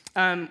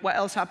 what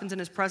else happens in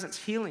his presence?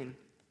 Healing.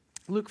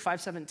 Luke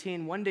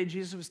 5:17, one day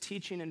Jesus was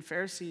teaching, and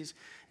Pharisees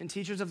and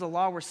teachers of the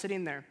law were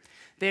sitting there.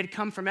 They had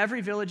come from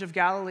every village of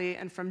Galilee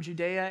and from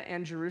Judea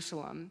and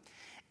Jerusalem,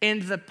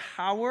 and the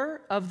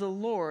power of the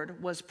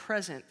Lord was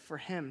present for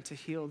him to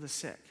heal the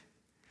sick.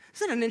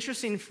 Isn't that an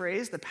interesting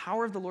phrase? The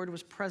power of the Lord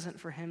was present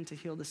for him to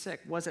heal the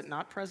sick. Was it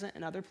not present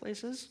in other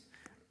places?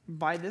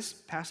 By this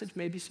passage,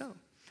 maybe so.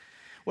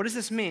 What does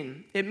this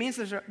mean? It means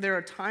there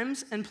are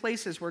times and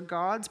places where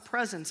God's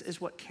presence is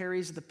what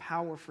carries the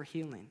power for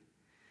healing.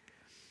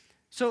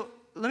 So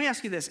let me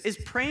ask you this. Is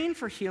praying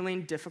for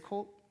healing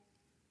difficult?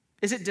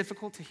 Is it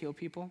difficult to heal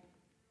people?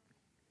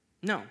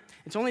 No.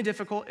 It's only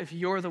difficult if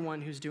you're the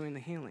one who's doing the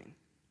healing.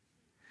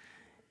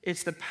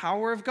 It's the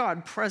power of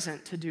God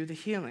present to do the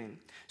healing.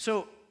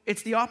 So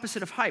it's the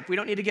opposite of hype. We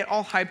don't need to get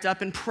all hyped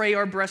up and pray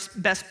our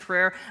best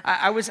prayer.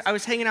 I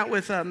was hanging out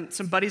with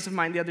some buddies of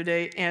mine the other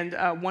day,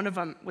 and one of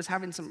them was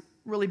having some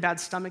really bad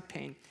stomach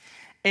pain.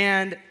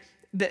 And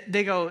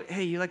they go,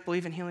 hey, you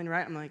believe in healing,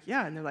 right? I'm like,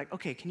 yeah. And they're like,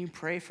 okay, can you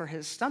pray for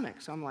his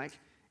stomach? So I'm like,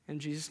 in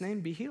Jesus'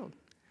 name, be healed.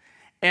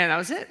 And that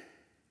was it.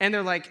 And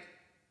they're like,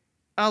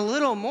 a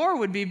little more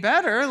would be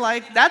better.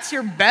 That's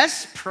your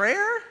best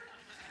prayer?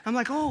 I'm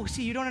like, oh,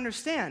 see, you don't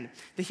understand.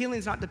 The healing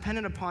is not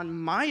dependent upon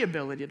my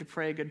ability to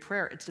pray a good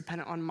prayer. It's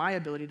dependent on my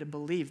ability to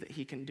believe that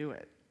he can do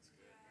it.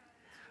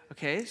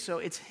 Okay, so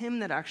it's him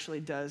that actually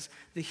does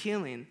the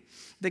healing.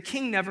 The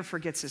king never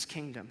forgets his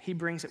kingdom. He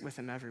brings it with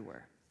him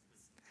everywhere.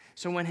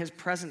 So when his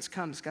presence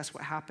comes, guess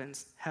what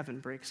happens? Heaven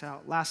breaks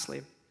out.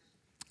 Lastly,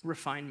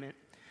 refinement.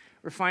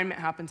 Refinement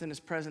happens in his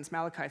presence.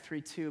 Malachi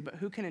 3:2, but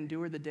who can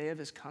endure the day of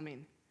his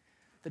coming,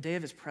 the day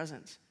of his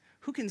presence?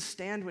 Who can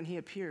stand when he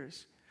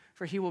appears?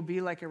 For he will be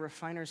like a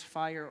refiner's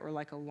fire or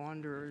like a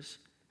launderer's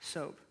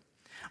soap.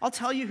 I'll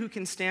tell you who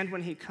can stand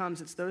when he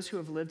comes. It's those who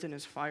have lived in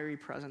his fiery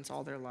presence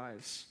all their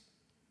lives.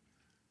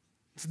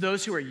 It's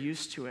those who are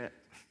used to it.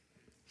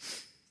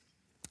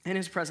 In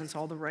his presence,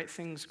 all the right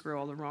things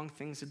grow, all the wrong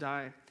things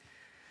die.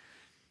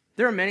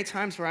 There are many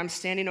times where I'm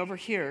standing over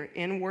here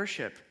in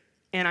worship,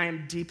 and I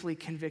am deeply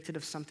convicted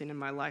of something in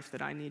my life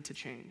that I need to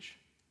change.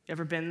 You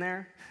ever been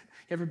there?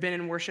 You ever been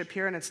in worship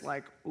here, and it's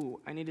like,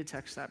 ooh, I need to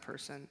text that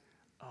person.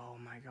 Oh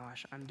my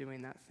gosh, I'm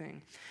doing that thing.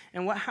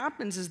 And what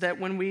happens is that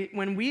when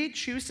we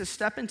choose to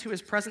step into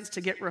his presence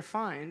to get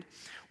refined,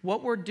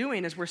 what we're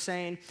doing is we're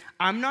saying,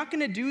 I'm not going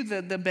to do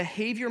the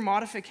behavior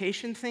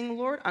modification thing,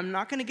 Lord. I'm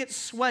not going to get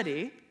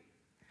sweaty.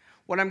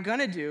 What I'm going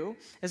to do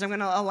is I'm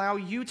going to allow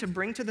you to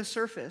bring to the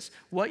surface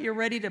what you're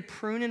ready to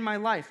prune in my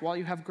life while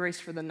you have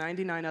grace for the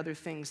 99 other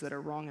things that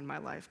are wrong in my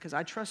life, because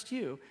I trust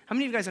you. How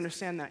many of you guys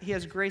understand that? He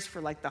has grace for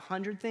the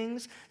 100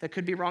 things that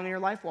could be wrong in your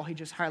life while he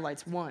just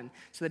highlights one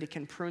so that he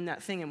can prune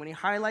that thing. And when he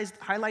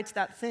highlights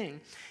that thing,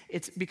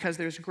 it's because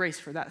there's grace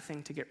for that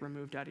thing to get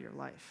removed out of your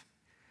life.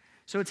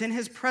 So it's in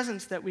his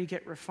presence that we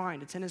get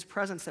refined. It's in his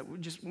presence that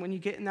when you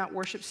get in that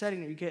worship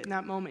setting or you get in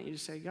that moment, you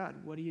just say, God,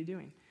 what are you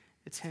doing?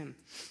 It's him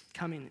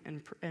coming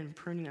and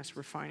pruning us,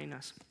 refining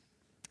us.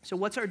 So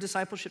what's our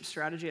discipleship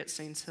strategy at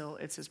Saints Hill?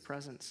 It's his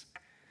presence.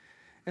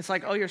 It's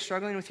like, oh, you're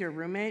struggling with your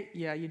roommate?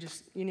 Yeah, you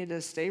need to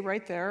stay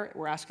right there.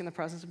 We're asking the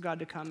presence of God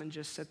to come and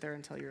just sit there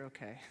until you're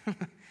okay.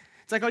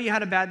 It's like, oh, you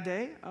had a bad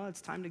day? Oh, it's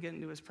time to get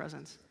into his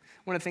presence.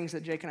 One of the things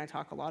that Jake and I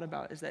talk a lot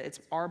about is that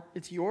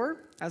it's your,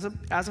 as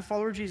a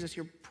follower of Jesus,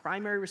 your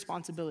primary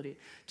responsibility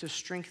to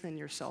strengthen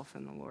yourself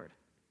in the Lord.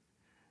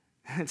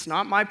 It's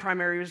not my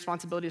primary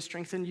responsibility to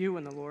strengthen you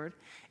in the Lord.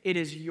 It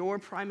is your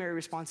primary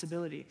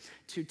responsibility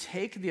to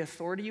take the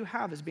authority you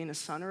have as being a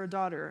son or a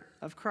daughter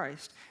of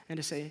Christ and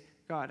to say,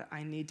 God,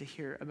 I need to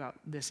hear about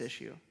this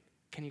issue.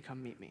 Can you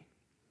come meet me?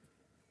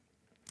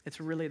 It's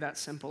really that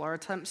simple. Our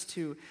attempts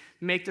to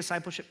make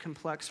discipleship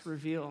complex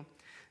reveal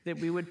that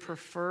we would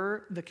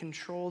prefer the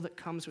control that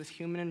comes with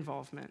human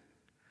involvement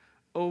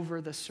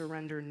over the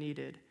surrender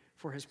needed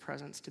for his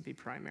presence to be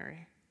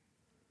primary.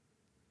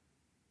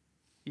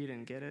 You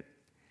didn't get it.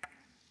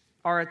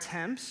 Our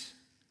attempts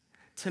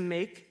to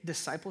make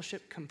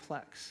discipleship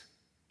complex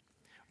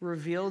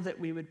reveal that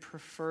we would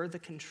prefer the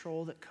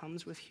control that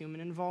comes with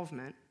human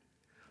involvement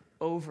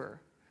over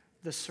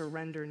the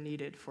surrender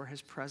needed for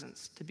his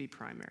presence to be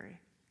primary.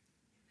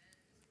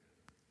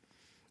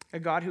 A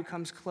God who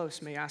comes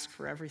close may ask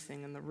for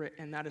everything,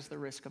 and that is the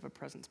risk of a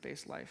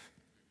presence-based life.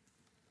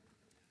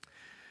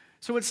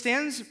 So what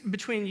stands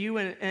between you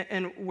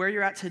and where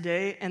you're at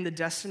today and the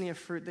destiny of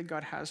fruit that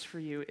God has for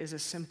you is a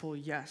simple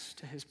yes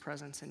to his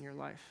presence in your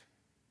life.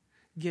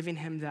 Giving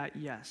him that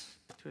yes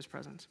to his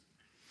presence.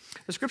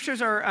 The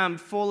scriptures are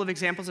full of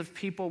examples of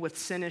people with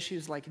sin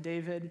issues like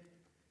David,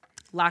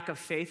 lack of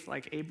faith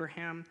like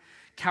Abraham,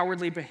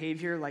 cowardly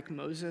behavior like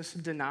Moses,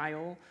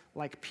 denial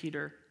like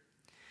Peter.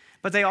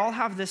 But they all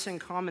have this in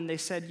common. They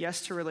said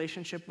yes to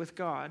relationship with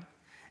God,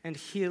 and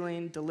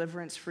healing,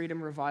 deliverance,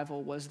 freedom,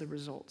 revival was the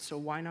result. So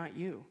why not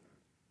you?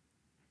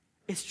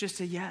 It's just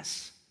a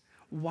yes.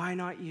 Why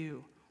not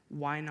you?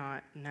 Why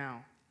not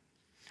now?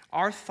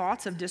 Our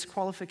thoughts of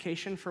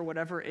disqualification for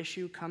whatever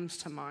issue comes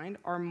to mind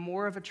are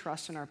more of a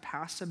trust in our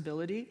past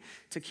ability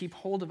to keep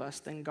hold of us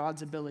than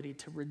God's ability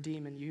to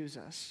redeem and use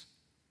us.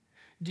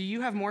 Do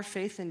you have more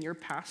faith in your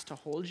past to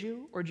hold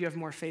you, or do you have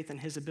more faith in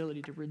his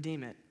ability to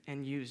redeem it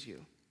and use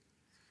you?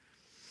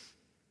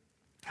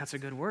 That's a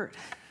good word.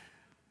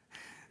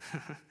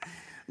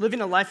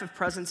 Living a life of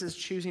presence is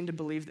choosing to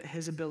believe that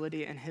his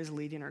ability and his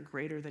leading are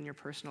greater than your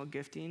personal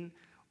gifting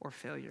or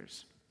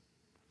failures,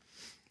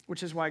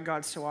 which is why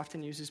God so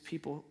often uses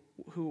people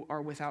who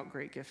are without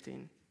great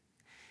gifting.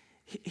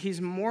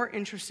 He's more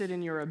interested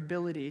in your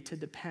ability to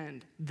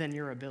depend than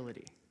your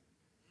ability.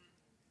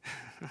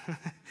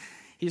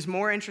 He's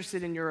more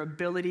interested in your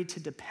ability to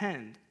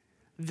depend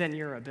than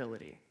your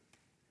ability.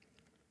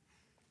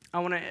 I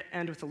want to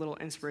end with a little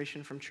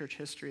inspiration from church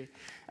history.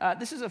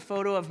 This is a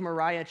photo of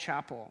Moriah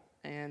Chapel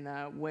in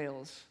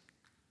Wales.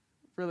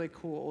 Really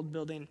cool old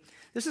building.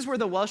 This is where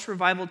the Welsh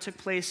revival took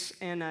place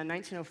in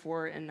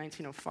 1904 and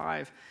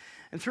 1905.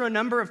 And through a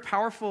number of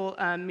powerful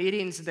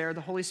meetings there,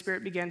 the Holy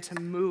Spirit began to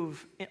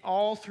move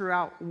all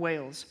throughout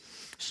Wales.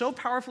 So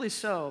powerfully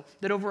so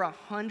that over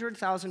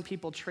 100,000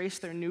 people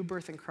traced their new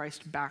birth in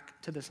Christ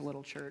back to this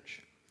little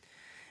church.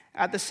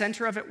 At the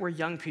center of it were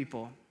young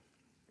people.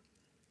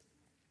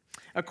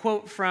 A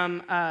quote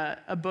from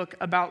a book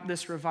about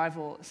this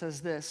revival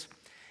says this: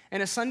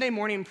 "In a Sunday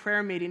morning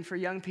prayer meeting for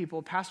young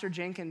people, Pastor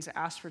Jenkins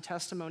asked for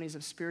testimonies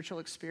of spiritual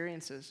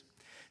experiences.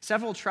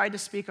 Several tried to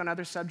speak on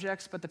other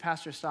subjects, but the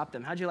pastor stopped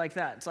them." How'd you like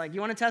that? It's like,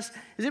 you want to test?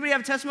 Does anybody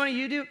have a testimony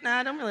you do? Nah,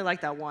 I don't really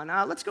like that one.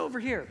 Let's go over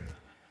here.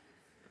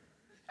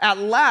 At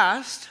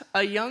last,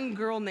 a young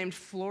girl named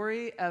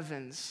Flory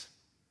Evans,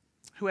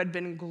 who had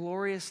been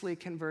gloriously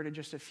converted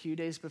just a few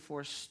days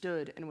before,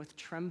 stood and with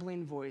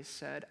trembling voice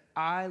said,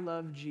 "I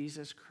love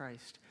Jesus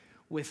Christ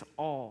with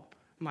all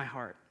my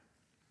heart."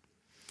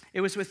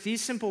 It was with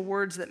these simple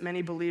words that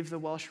many believe the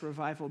Welsh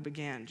revival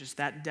began, just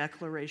that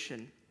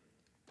declaration.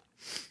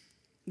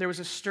 There was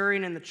a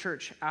stirring in the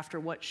church after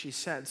what she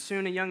said.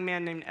 Soon, a young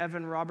man named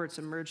Evan Roberts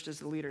emerged as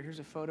the leader. Here's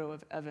a photo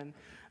of Evan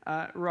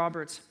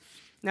Roberts.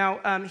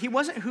 Now, he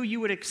wasn't who you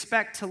would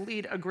expect to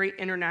lead a great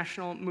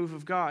international move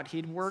of God.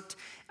 He'd worked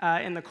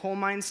in the coal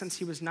mines since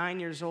he was 9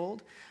 years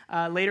old.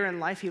 Later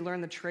in life, he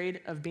learned the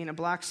trade of being a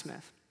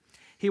blacksmith.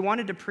 He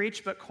wanted to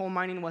preach, but coal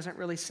mining wasn't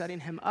really setting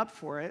him up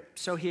for it,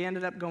 so he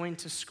ended up going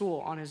to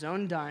school on his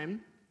own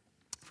dime.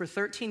 For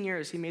 13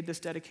 years, he made this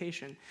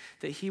dedication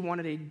that he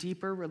wanted a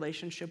deeper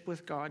relationship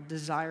with God,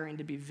 desiring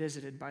to be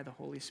visited by the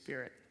Holy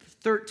Spirit. For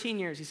 13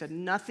 years, he said,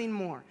 nothing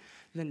more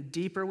than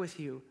deeper with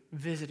you,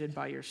 visited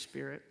by your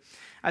Spirit.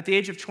 At the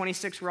age of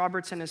 26,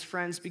 Roberts and his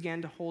friends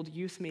began to hold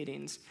youth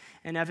meetings,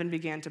 and Evan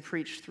began to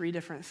preach 3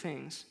 different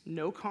things: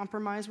 no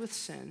compromise with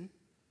sin,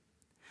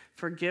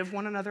 forgive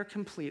one another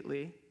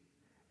completely,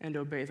 and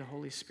obey the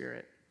Holy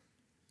Spirit.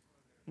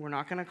 We're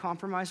not going to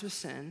compromise with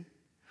sin.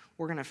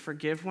 We're going to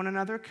forgive one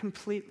another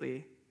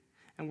completely,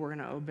 and we're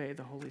going to obey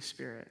the Holy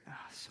Spirit.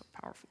 So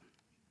powerful.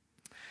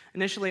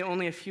 Initially,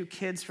 only a few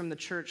kids from the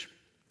church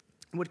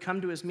would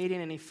come to his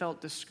meeting, and he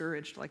felt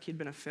discouraged, like he'd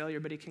been a failure,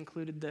 but he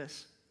concluded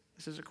this.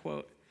 This is a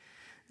quote: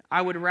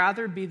 "I would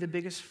rather be the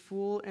biggest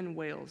fool in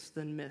Wales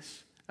than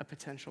miss a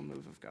potential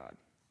move of God."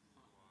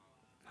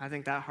 I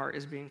think that heart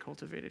is being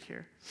cultivated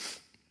here.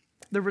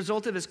 The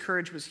result of his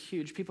courage was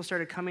huge. People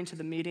started coming to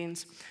the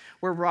meetings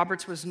where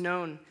Roberts was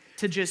known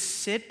to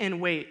just sit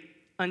and wait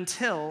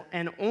until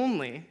and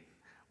only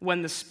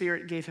when the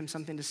Spirit gave him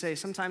something to say.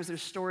 Sometimes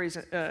there's stories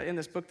in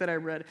this book that I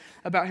read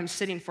about him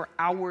sitting for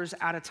hours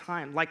at a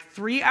time, like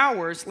 3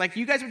 hours, like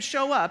you guys would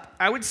show up.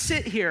 I would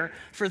sit here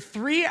for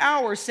 3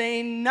 hours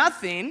saying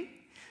nothing,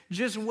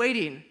 just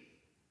waiting.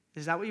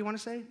 Is that what you want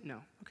to say?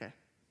 No. Okay.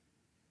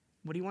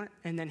 What do you want?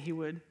 And then he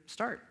would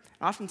start.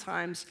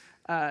 Oftentimes,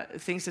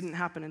 things didn't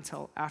happen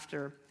until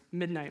after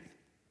midnight.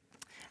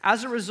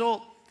 As a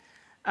result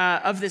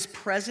of this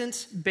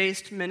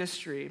presence-based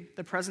ministry,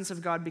 the presence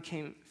of God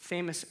became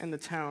famous in the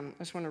town.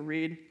 I just want to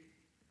read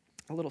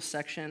a little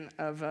section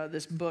of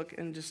this book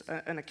and just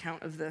an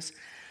account of this.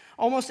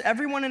 Almost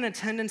everyone in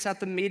attendance at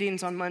the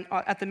meeting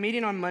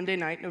on Monday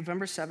night,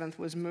 November 7th,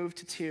 was moved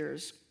to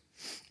tears.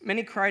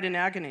 Many cried in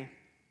agony.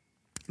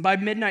 By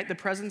midnight, the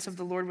presence of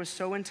the Lord was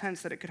so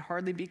intense that it could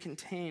hardly be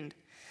contained.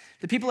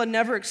 The people had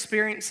never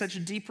experienced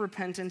such deep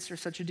repentance or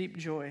such a deep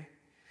joy.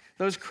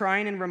 Those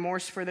crying in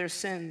remorse for their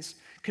sins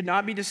could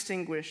not be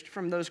distinguished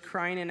from those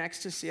crying in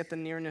ecstasy at the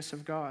nearness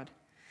of God.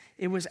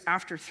 It was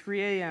after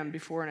 3 a.m.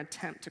 before an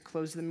attempt to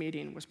close the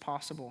meeting was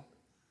possible.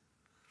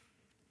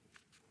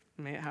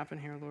 May it happen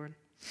here, Lord.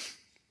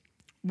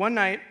 One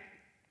night,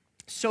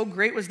 so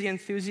great was the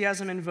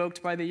enthusiasm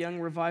invoked by the young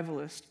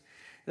revivalist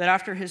that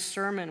after his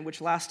sermon, which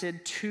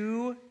lasted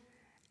 2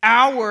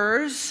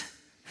 hours,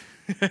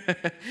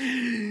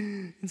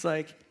 it's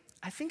like,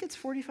 I think it's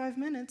 45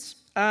 minutes.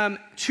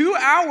 2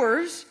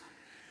 hours,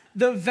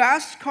 the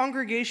vast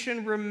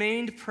congregation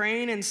remained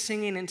praying and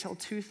singing until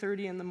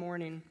 2:30 in the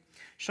morning.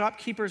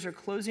 Shopkeepers are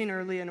closing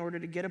early in order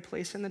to get a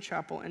place in the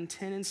chapel, and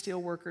tin and steel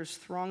workers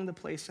throng the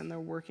place in their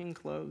working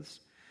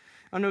clothes.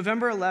 On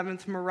November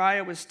 11th,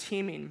 Moriah was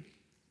teeming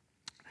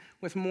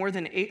with more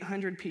than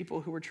 800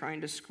 people who were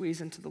trying to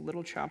squeeze into the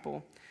little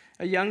chapel.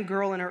 A young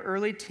girl in her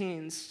early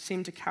teens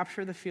seemed to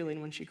capture the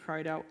feeling when she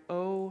cried out,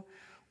 "Oh,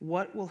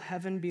 what will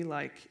heaven be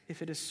like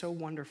if it is so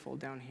wonderful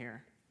down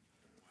here?"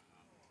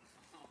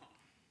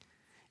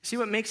 See,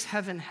 what makes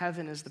heaven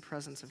heaven is the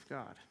presence of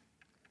God.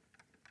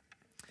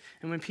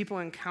 And when people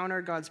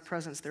encounter God's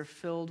presence, they're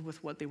filled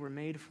with what they were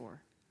made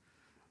for: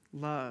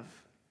 love,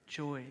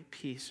 joy,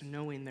 peace,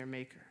 knowing their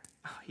Maker.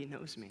 Oh, he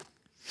knows me.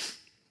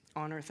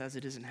 On earth as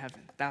it is in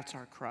heaven. That's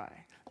our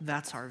cry.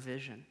 That's our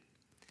vision.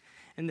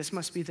 And this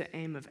must be the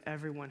aim of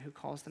everyone who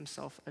calls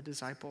themselves a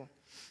disciple,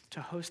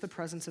 to host the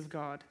presence of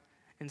God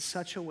in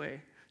such a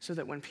way so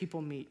that when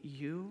people meet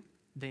you,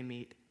 they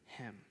meet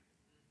him.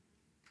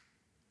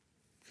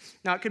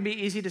 Now, it could be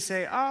easy to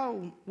say,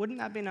 oh, wouldn't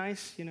that be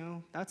nice?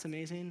 That's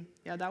amazing.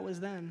 Yeah, that was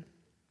then.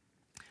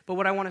 But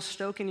what I want to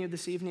stoke in you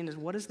this evening is,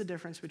 what is the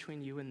difference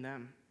between you and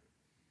them?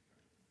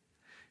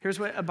 Here's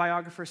what a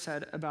biographer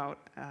said about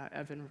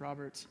Evan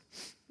Roberts.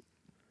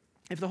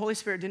 If the Holy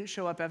Spirit didn't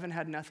show up, Evan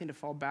had nothing to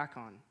fall back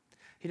on.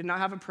 He did not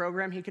have a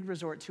program he could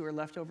resort to or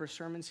leftover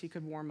sermons he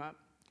could warm up.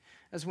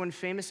 As one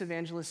famous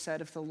evangelist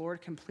said, if the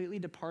Lord completely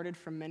departed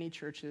from many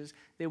churches,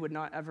 they would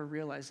not ever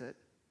realize it.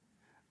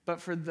 But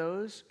for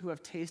those who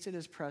have tasted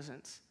his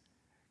presence,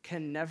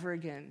 can never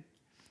again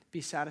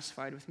be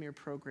satisfied with mere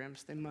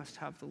programs. They must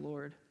have the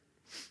Lord.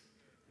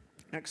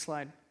 Next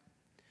slide.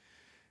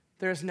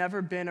 There has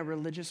never been a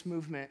religious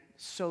movement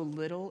so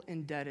little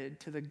indebted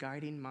to the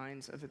guiding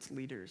minds of its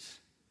leaders.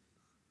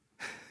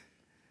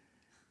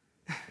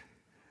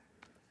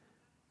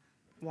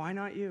 Why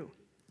not you?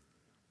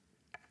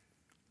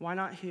 Why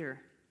not here?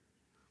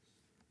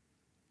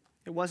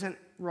 It wasn't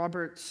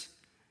Roberts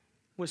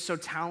was so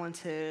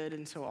talented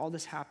and so all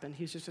this happened.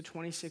 He's just a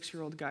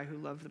 26-year-old guy who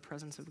loved the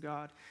presence of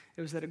God.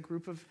 It was that a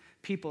group of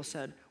people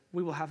said,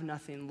 we will have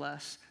nothing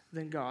less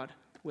than God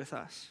with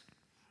us.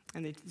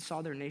 And they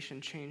saw their nation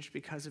changed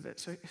because of it.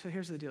 So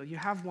here's the deal. You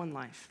have one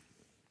life.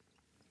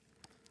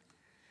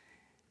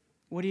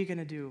 What are you going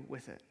to do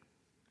with it?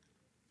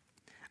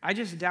 I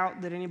just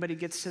doubt that anybody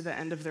gets to the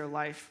end of their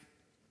life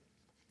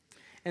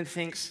and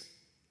thinks,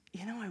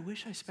 I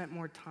wish I spent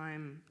more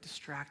time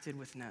distracted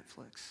with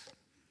Netflix.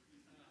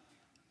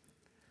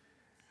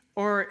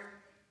 Or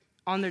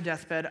on their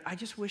deathbed, I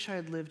just wish I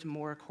had lived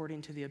more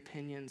according to the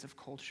opinions of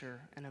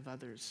culture and of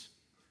others.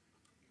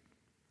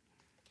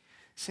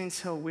 Saints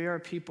Hill, we are a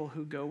people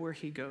who go where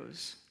he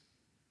goes.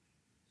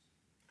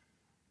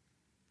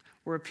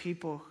 We're a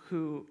people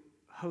who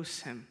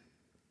hosts him.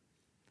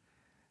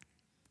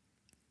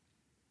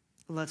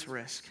 Let's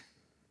risk.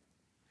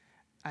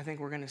 I think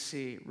we're going to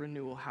see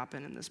renewal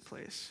happen in this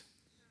place.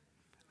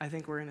 I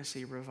think we're going to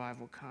see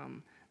revival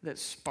come that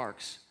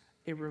sparks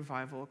a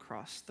revival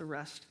across the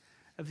rest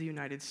of the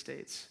United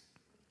States.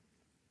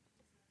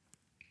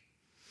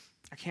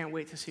 I can't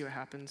wait to see what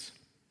happens.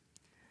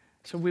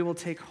 So we will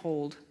take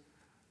hold,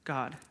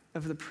 God,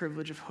 of the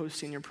privilege of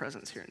hosting your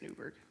presence here at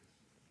Newburgh.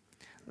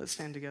 Let's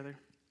stand together.